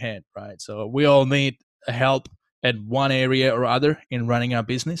fit on your head, right? So we all need help at one area or other in running our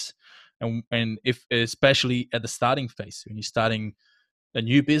business, and if especially at the starting phase, when you're starting a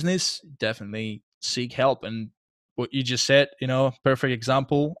new business, definitely seek help. And what you just said, perfect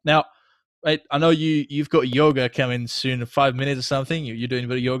example. Now, I know you've got yoga coming soon in 5 minutes or something. You're doing a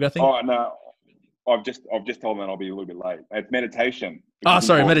bit of yoga, I think. Oh no, I've just told them I'll be a little bit late. It's meditation.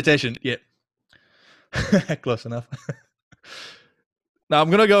 Sorry, meditation. Yeah. Close enough. Now I'm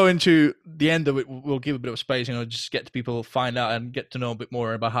gonna go into the end of it. We'll give a bit of space, just get to people find out and get to know a bit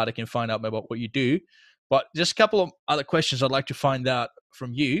more about how they can find out about what you do. But just a couple of other questions I'd like to find out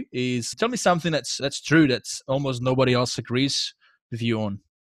from you is, tell me something that's true that's almost nobody else agrees with you on.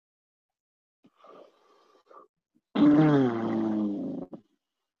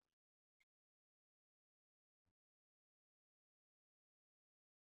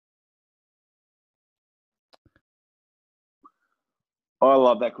 I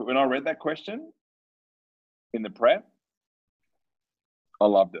love that. When I read that question in the prep, I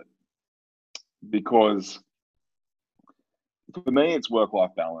loved it, because for me, it's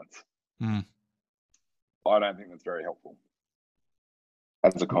work-life balance. I don't think that's very helpful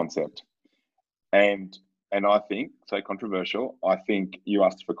as a concept. And I think, say controversial, I think you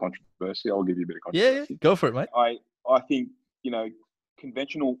asked for controversy. I'll give you a bit of controversy. Yeah, go for it, mate. I think,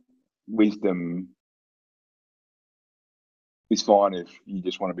 conventional wisdom is fine if you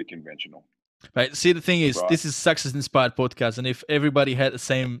just want to be conventional. Right. See, the thing is, This is Success Inspired podcast, and if everybody had the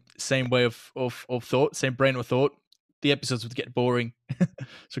same way of thought, same brain of thought, the episodes would get boring.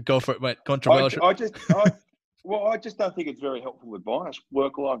 So go for it, mate. Controversial. I just don't think it's very helpful advice.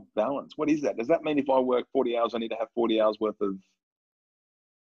 Work-life balance. What is that? Does that mean if I work 40 hours, I need to have 40 hours worth of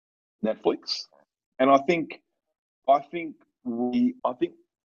Netflix? And I think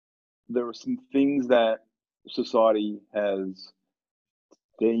there are some things that society has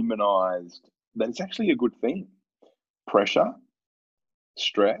demonized that it's actually a good thing. Pressure,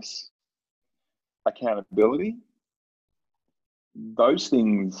 stress, accountability, those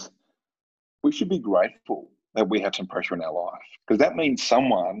things, we should be grateful that we have some pressure in our life, because that means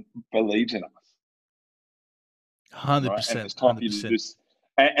someone believes in us. 100%. Right? And it's time for you to do,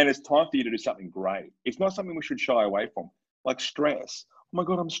 and it's time for you to do something great. It's not something we should shy away from. Like stress. my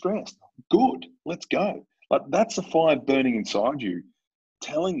God, I'm stressed. Good, let's go. Like that's the fire burning inside you,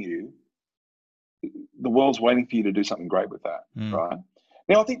 telling you the world's waiting for you to do something great with that, right?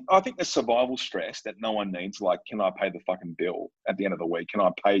 Now, I think the survival stress that no one needs, like, can I pay the fucking bill at the end of the week? Can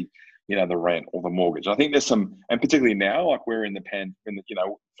I pay, the rent or the mortgage? I think there's some, and particularly now, like we're in the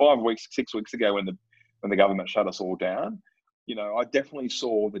 5 weeks, 6 weeks ago when the government shut us all down, I definitely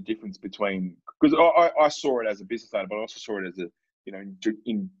saw the difference between, because I saw it as a business owner, but I also saw it as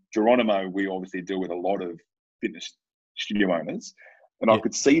in Geronimo, we obviously deal with a lot of fitness studio owners. And I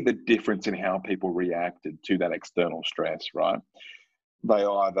could see the difference in how people reacted to that external stress, right? They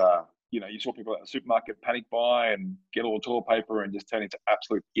either, you saw people at the supermarket panic buy and get all the toilet paper and just turn into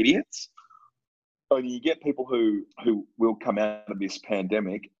absolute idiots. Or you get people who will come out of this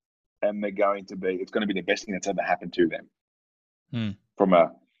pandemic and it's going to be the best thing that's ever happened to them from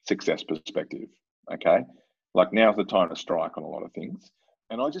a success perspective, okay? Like now's the time to strike on a lot of things.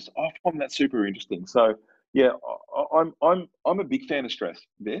 And I find that super interesting. So, yeah, I'm a big fan of stress,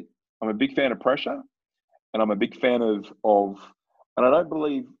 Vet. I'm a big fan of pressure, and I'm a big fan of and I don't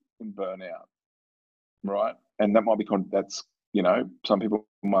believe in burnout, right? And that might be that's some people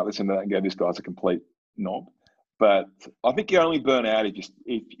might listen to that and go, "This guy's a complete knob," but I think you only burn out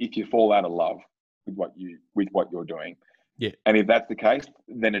if you fall out of love with what you're doing. Yeah. And if that's the case,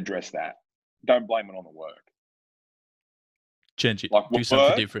 then address that. Don't blame it on the work. Change it. Do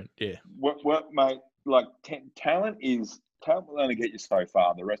something different. Yeah. Work, mate. Like talent will only get you so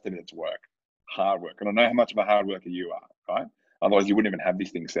far. The rest of it's work, hard work. And I know how much of a hard worker you are, right? Otherwise, you wouldn't even have this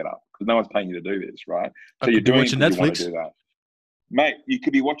thing set up because no one's paying you to do this, right? So you're doing it because you want to do that. Mate, you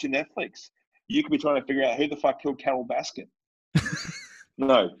could be watching Netflix. You could be trying to figure out who the fuck killed Carol Baskin.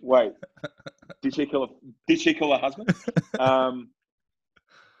 No, wait. Did she kill her husband?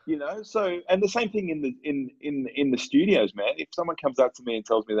 So, and the same thing in the studios, man. If someone comes up to me and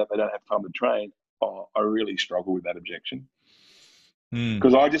tells me that they don't have time to train, I really struggle with that objection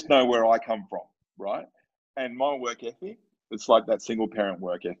because I just know where I come from, right? And my work ethic, it's like that single parent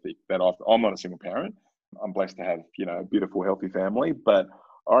work ethic that I'm not a single parent. I'm blessed to have, a beautiful, healthy family. But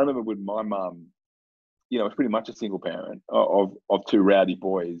I remember with my mum, it was pretty much a single parent of two rowdy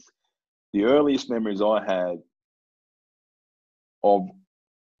boys. The earliest memories I had of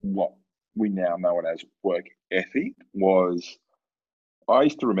what we now know it as work ethic was I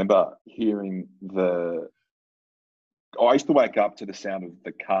used to remember hearing I used to wake up to the sound of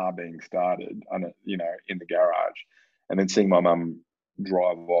the car being started in the garage and then seeing my mum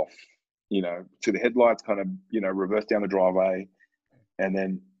drive off, to the headlights, kind of, reverse down the driveway and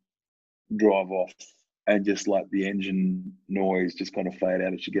then drive off and just like the engine noise just kind of fade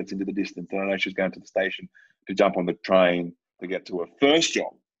out as she gets into the distance. And I know she's going to the station to jump on the train to get to her first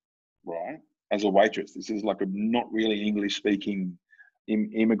job, right? As a waitress. This is like a not really English speaking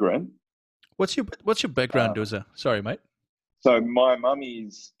immigrant. What's your background, Doza? Sorry, mate. So my mum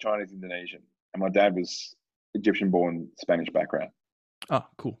is Chinese Indonesian and my dad was Egyptian born, Spanish background. Oh,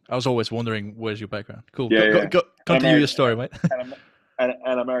 cool. I was always wondering where's your background. Cool. Yeah, go continue your story, mate. and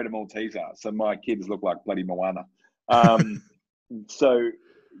I married a Malteser, so my kids look like bloody Moana. So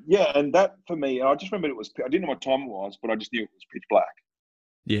yeah, and that for me, I just remember I didn't know what time it was, but I just knew it was pitch black.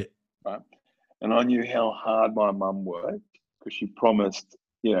 Yeah. Right. And I knew how hard my mum worked because she promised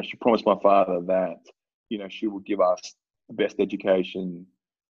my father that, she would give us the best education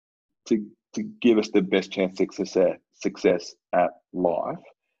to give us the best chance of success at life.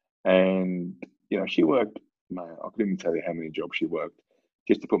 And, she worked, mate, I couldn't even tell you how many jobs she worked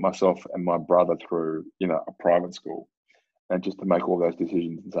just to put myself and my brother through, a private school and just to make all those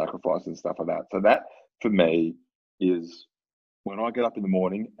decisions and sacrifices and stuff like that. So that for me is when I get up in the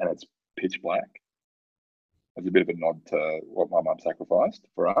morning and it's pitch black, as a bit of a nod to what my mum sacrificed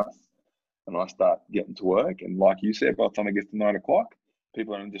for us. And I start getting to work. And like you said, by the time it gets to 9 o'clock,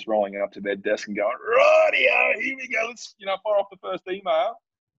 people are just rolling up to their desk and going, rightio, here we go. Let's, fire off the first email.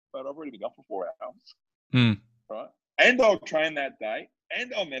 But I've already been up for 4 hours. Right. And I'll train that day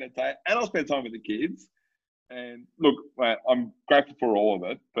and I'll meditate and I'll spend time with the kids. And look, mate, I'm grateful for all of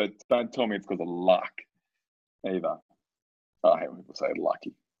it, but don't tell me it's because of luck either. I hate when people say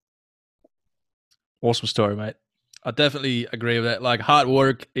lucky. Awesome story, mate. I definitely agree with that. Like hard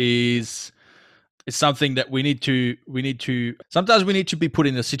work is something that we need to sometimes we need to be put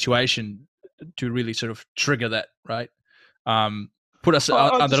in a situation to really sort of trigger that, right? Put us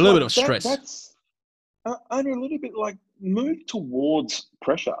under a little bit of stress. That's under a little bit like move towards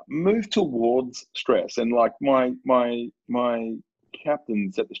pressure, move towards stress. And like my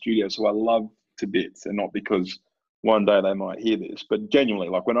captains at the studios who I love to bits, and not because one day they might hear this, but genuinely,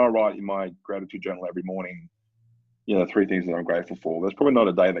 like when I write in my gratitude journal every morning, three things that I'm grateful for. There's probably not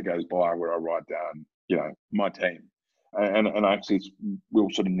a day that goes by where I write down, my team, and I actually will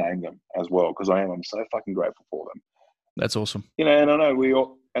sort of name them as well, because I'm so fucking grateful for them. That's awesome. And I know we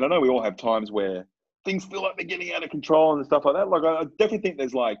all have times where things feel like they're getting out of control and stuff like that. Like, I definitely think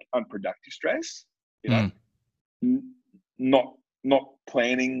there's like unproductive stress, not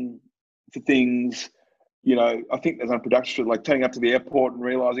planning for things. I think there's unproductive stress, like turning up to the airport and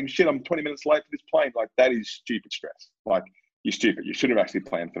realizing, shit, I'm 20 minutes late for this plane. Like, that is stupid stress. Like, you're stupid. You should have actually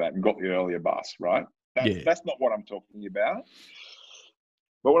planned for that and got the earlier bus, right? That's not what I'm talking about.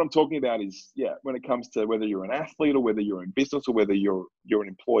 But what I'm talking about is, when it comes to whether you're an athlete or whether you're in business or whether you're an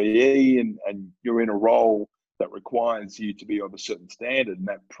employee and you're in a role that requires you to be of a certain standard, and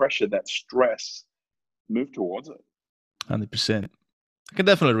that pressure, that stress, move towards it. 100%. I can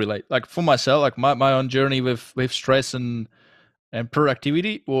definitely relate. Like, for myself, like my own journey with stress and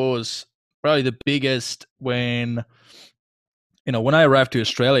productivity was probably the biggest when I arrived to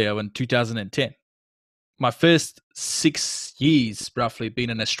Australia in 2010. My first 6 years, roughly,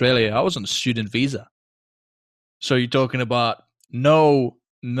 being in Australia, I was on a student visa. So you're talking about no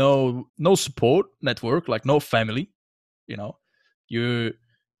support network, like no family.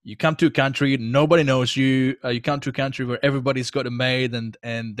 You come to a country, nobody knows you. You come to a country where everybody's got a maid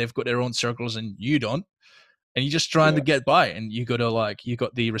and they've got their own circles and you don't. And you're just trying to get by, and you got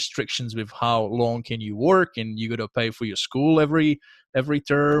the restrictions with how long can you work, and you got to pay for your school every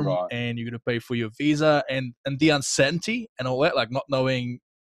term, Right. and you got to pay for your visa, and the uncertainty and all that, like not knowing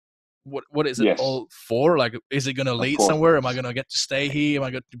what is it all for? Like, is it going to lead somewhere? Am I going to get to stay here? Am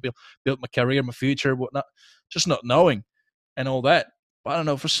I going to build my career, my future, whatnot? Just not knowing and all that. But I don't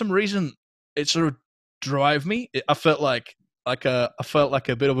know, for some reason, it sort of drove me. I felt like a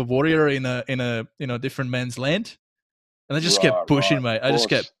bit of a warrior in a different man's land, and I just kept pushing, mate. I just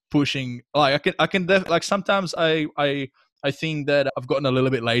kept pushing. Like, I can like sometimes I think that I've gotten a little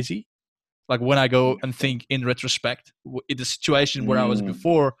bit lazy. Like, when I go and think in retrospect, in the situation where I was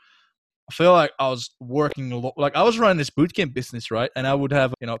before, I feel like I was working a lot. Like, I was running this bootcamp business, right? And I would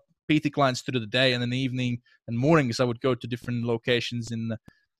have PT clients through the day, and in the evening and mornings I would go to different locations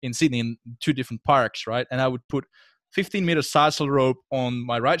in Sydney, in 2 different parks, right? And I would put 15-meter sisal rope on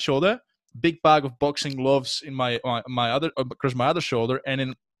my right shoulder, big bag of boxing gloves in my other across my other shoulder,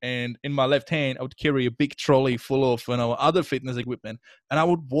 and in my left hand I would carry a big trolley full of other fitness equipment, and I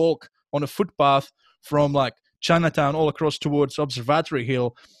would walk on a footpath from like Chinatown all across towards Observatory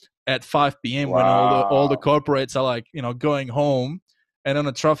Hill at 5 p.m. when all the corporates are like going home, and on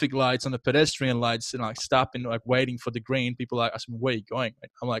the traffic lights, on the pedestrian lights, and like stopping, like waiting for the green. People are like asking me, where are you going?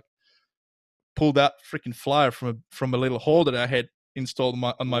 I'm like, pulled out freaking flyer from a little holder that I had installed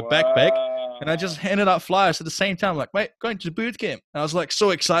on my backpack, and I just handed out flyers at the same time, like, mate, going to the boot camp. And I was like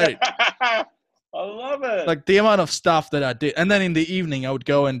so excited. I love it. Like, the amount of stuff that I did. And then in the evening I would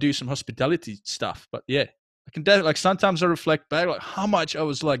go and do some hospitality stuff. But yeah, I can definitely, like, sometimes I reflect back, like, how much I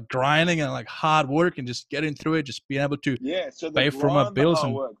was like grinding and like hard work and just getting through it, just being able to pay for my bills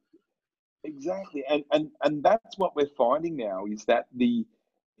and work. Exactly. And that's what we're finding now, is that the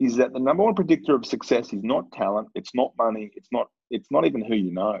number one predictor of success is not talent, it's not money, it's not even who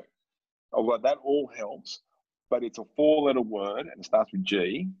you know. Although that all helps, but it's a 4-letter word and it starts with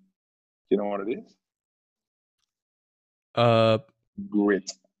G. Do you know what it is? Grit.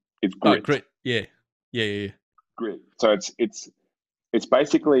 It's grit. Oh, grit. Yeah. Grit. So it's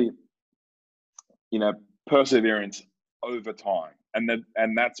basically, perseverance over time. And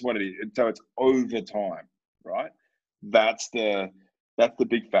that's what it is. So it's over time, right? That's the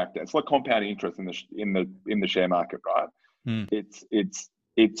big factor. It's like compounding interest in the share market, right?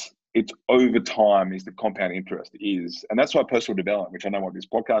 It's over time is the compound interest is, and that's why personal development, which I know what this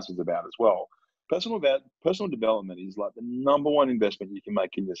podcast is about as well. Personal development is like the number one investment you can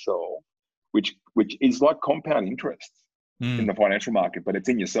make in yourself, which is like compound interest in the financial market, but it's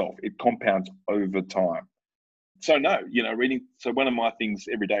in yourself. It compounds over time. So reading. So one of my things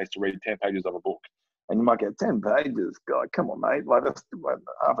every day is to read 10 pages of a book. And you might get 10 pages. God, come on, mate. Like, that's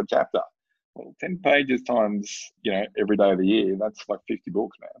half a chapter. Well, 10 pages times, every day of the year, that's like 50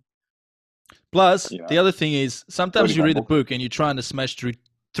 books, man. Plus, the other thing is, sometimes you read a book and you're trying to smash through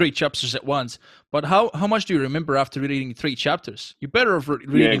 3 chapters at once. But how much do you remember after reading 3 chapters? You're better off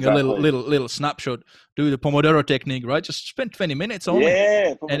reading a little snapshot, do the Pomodoro technique, right? Just spend 20 minutes only.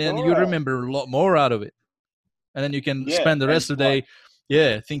 Yeah, and then you remember a lot more out of it. And then you can spend the rest of the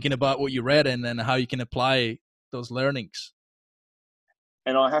day, thinking about what you read and then how you can apply those learnings.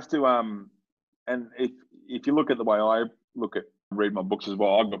 And I have to, and if you look at the way I read my books as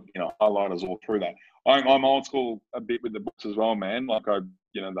well, I've got highlighters all through that. I'm old school a bit with the books as well, man. Like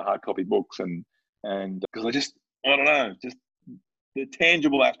the hard copy books and because I don't know, just the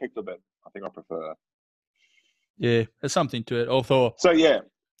tangible aspect of it. I think I prefer. Yeah, there's something to it. Although, so yeah,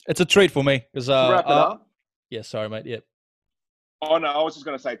 it's a treat for me because to wrap it up. Yeah, sorry, mate. Yeah. Oh no, I was just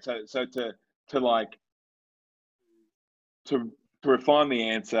going to say to refine the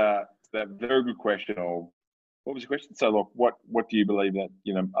answer to that very good question of what was the question? So look, what do you believe that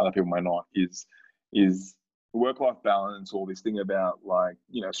other people may not is work-life balance, or this thing about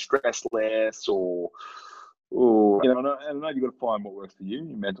stress less, or and I know you've got to find what works for you.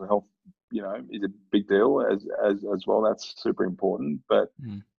 Your mental health, is a big deal as well. That's super important, but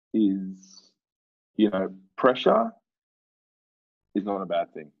is pressure is not a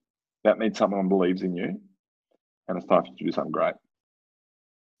bad thing. That means someone believes in you, and it's time for you to do something great.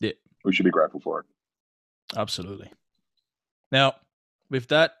 Yeah, we should be grateful for it. Absolutely. Now, with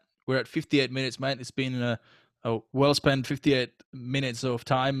that, we're at 58 minutes, mate. It's been a well spent 58 minutes of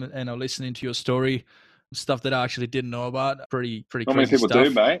time, and I'm listening to your story, stuff that I actually didn't know about. Pretty Not crazy many people stuff.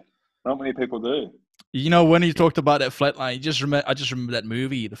 do, mate. Not many people do. When you talked about that Flatline, I just remember that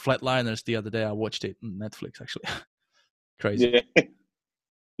movie, The Flatliners, the other day. I watched it on Netflix, actually. Crazy.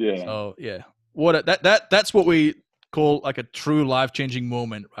 Yeah. So yeah, that's what we call like a true life-changing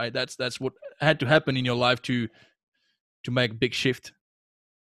moment, right? That's what had to happen in your life to make a big shift.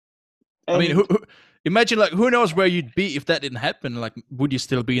 I mean, imagine who knows where you'd be if that didn't happen? Like, would you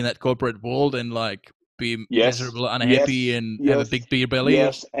still be in that corporate world and be miserable, unhappy, and have a big beer belly?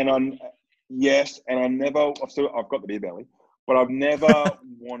 Yes, and I've got the beer belly, but I've never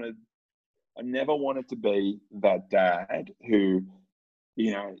wanted. I never wanted to be that dad who,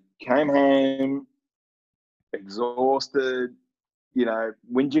 came home exhausted,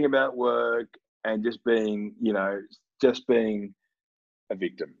 whinging about work and just being a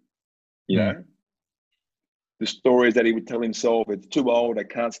victim. The stories that he would tell himself, it's too old, I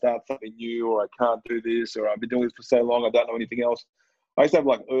can't start something new, or I can't do this, or I've been doing this for so long, I don't know anything else. I used to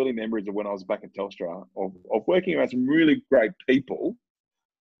have early memories of when I was back in Telstra of working around some really great people.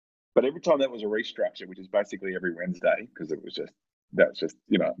 But every time that was a restructure, which is basically every Wednesday, because that's just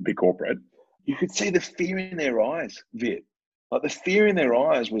big corporate, you could see the fear in their eyes, Vit. The fear in their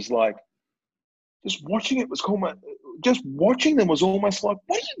eyes was just watching it was almost, just watching them was almost like,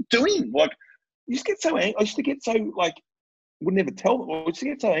 what are you doing? You just get so angry. I used to get so would never tell them. I used to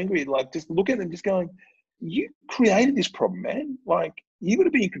get so angry, just look at them, just going, you created this problem, man. You got to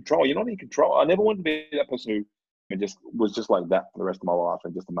be in control. You're not in control. I never wanted to be that person who was just like that for the rest of my life,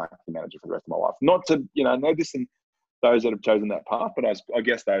 and just a marketing manager for the rest of my life. Not to, no diss in those that have chosen that path, but I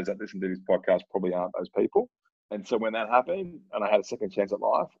guess those that listen to this podcast probably aren't those people. And so when that happened and I had a second chance at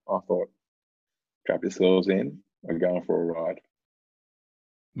life, I thought, strap yourselves in, we're going for a ride.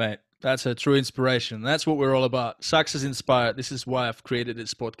 Mate, that's a true inspiration. That's what we're all about. Success Inspired. This is why I've created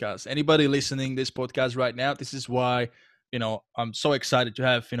this podcast. Anybody listening to this podcast right now, this is why, I'm so excited to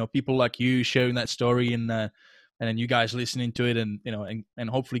have, people like you sharing that story and then you guys listening to it and, and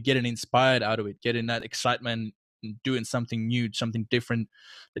hopefully getting inspired out of it, getting that excitement and doing something new, something different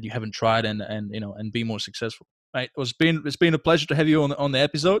that you haven't tried and be more successful. Right. It's been a pleasure to have you on the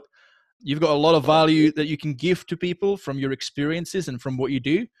episode. You've got a lot of value that you can give to people from your experiences and from what you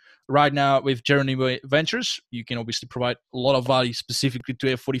do. Right now with Journey Ventures, you can obviously provide a lot of value specifically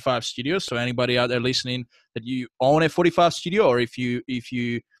to F45 Studios. So anybody out there listening that you own F45 Studio, or if you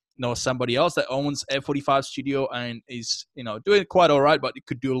know somebody else that owns F45 Studio and is doing quite all right, but it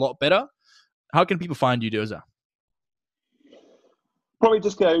could do a lot better, how can people find you, Doza? Probably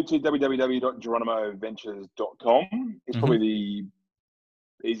just go to www.geronimoventures.com. It's probably the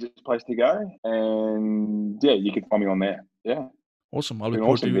easiest place to go, and you can find me on there. Yeah, awesome. I'll be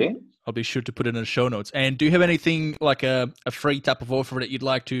sure to put it in the show notes. And do you have anything like a free type of offer that you'd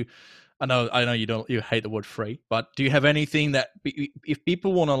like to? I know you hate the word free, but do you have anything that if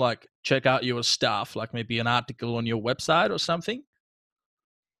people want to check out your stuff, like maybe an article on your website or something?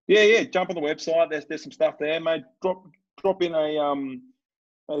 Yeah. Jump on the website. There's some stuff there, mate. Drop in a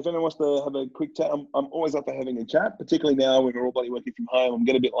if anyone wants to have a quick chat, I'm always up for having a chat, particularly now when we're all bloody working from home. I'm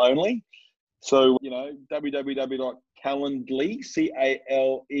getting a bit lonely. So, www.calendly,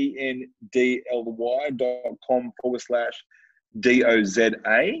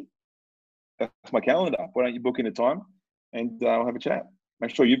 CALENDLY.com/DOZA. That's my calendar. Why don't you book in a time and I'll have a chat.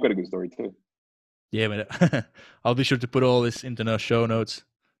 Make sure you've got a good story too. Yeah, mate. I'll be sure to put all this into the show notes.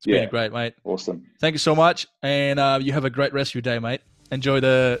 It's been great, mate. Awesome. Thank you so much. And you have a great rest of your day, mate. Enjoy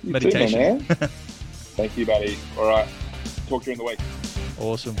the meditation. Too, man. Thank you, buddy. All right. Talk to you in the week.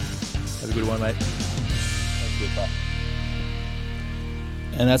 Awesome. Have a good one, mate. Thank you. Bye.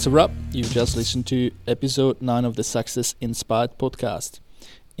 And that's a wrap. You've just listened to episode 9 of the Success Inspired podcast.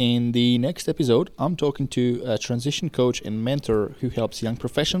 In the next episode, I'm talking to a transition coach and mentor who helps young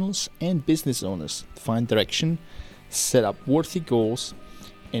professionals and business owners find direction, set up worthy goals,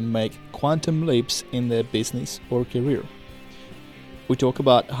 and make quantum leaps in their business or career. We talk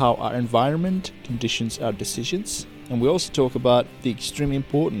about how our environment conditions our decisions, and we also talk about the extreme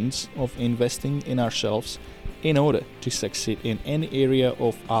importance of investing in ourselves in order to succeed in any area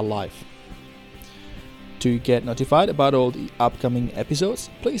of our life. To get notified about all the upcoming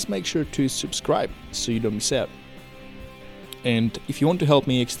episodes, please make sure to subscribe so you don't miss out. And if you want to help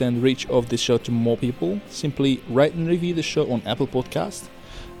me extend the reach of this show to more people, simply rate and review the show on Apple Podcast.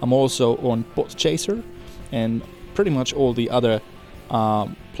 I'm also on Podchaser and pretty much all the other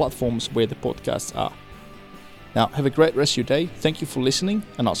platforms where the podcasts are. Now, have a great rest of your day. Thank you for listening,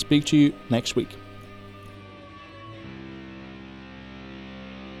 and I'll speak to you next week.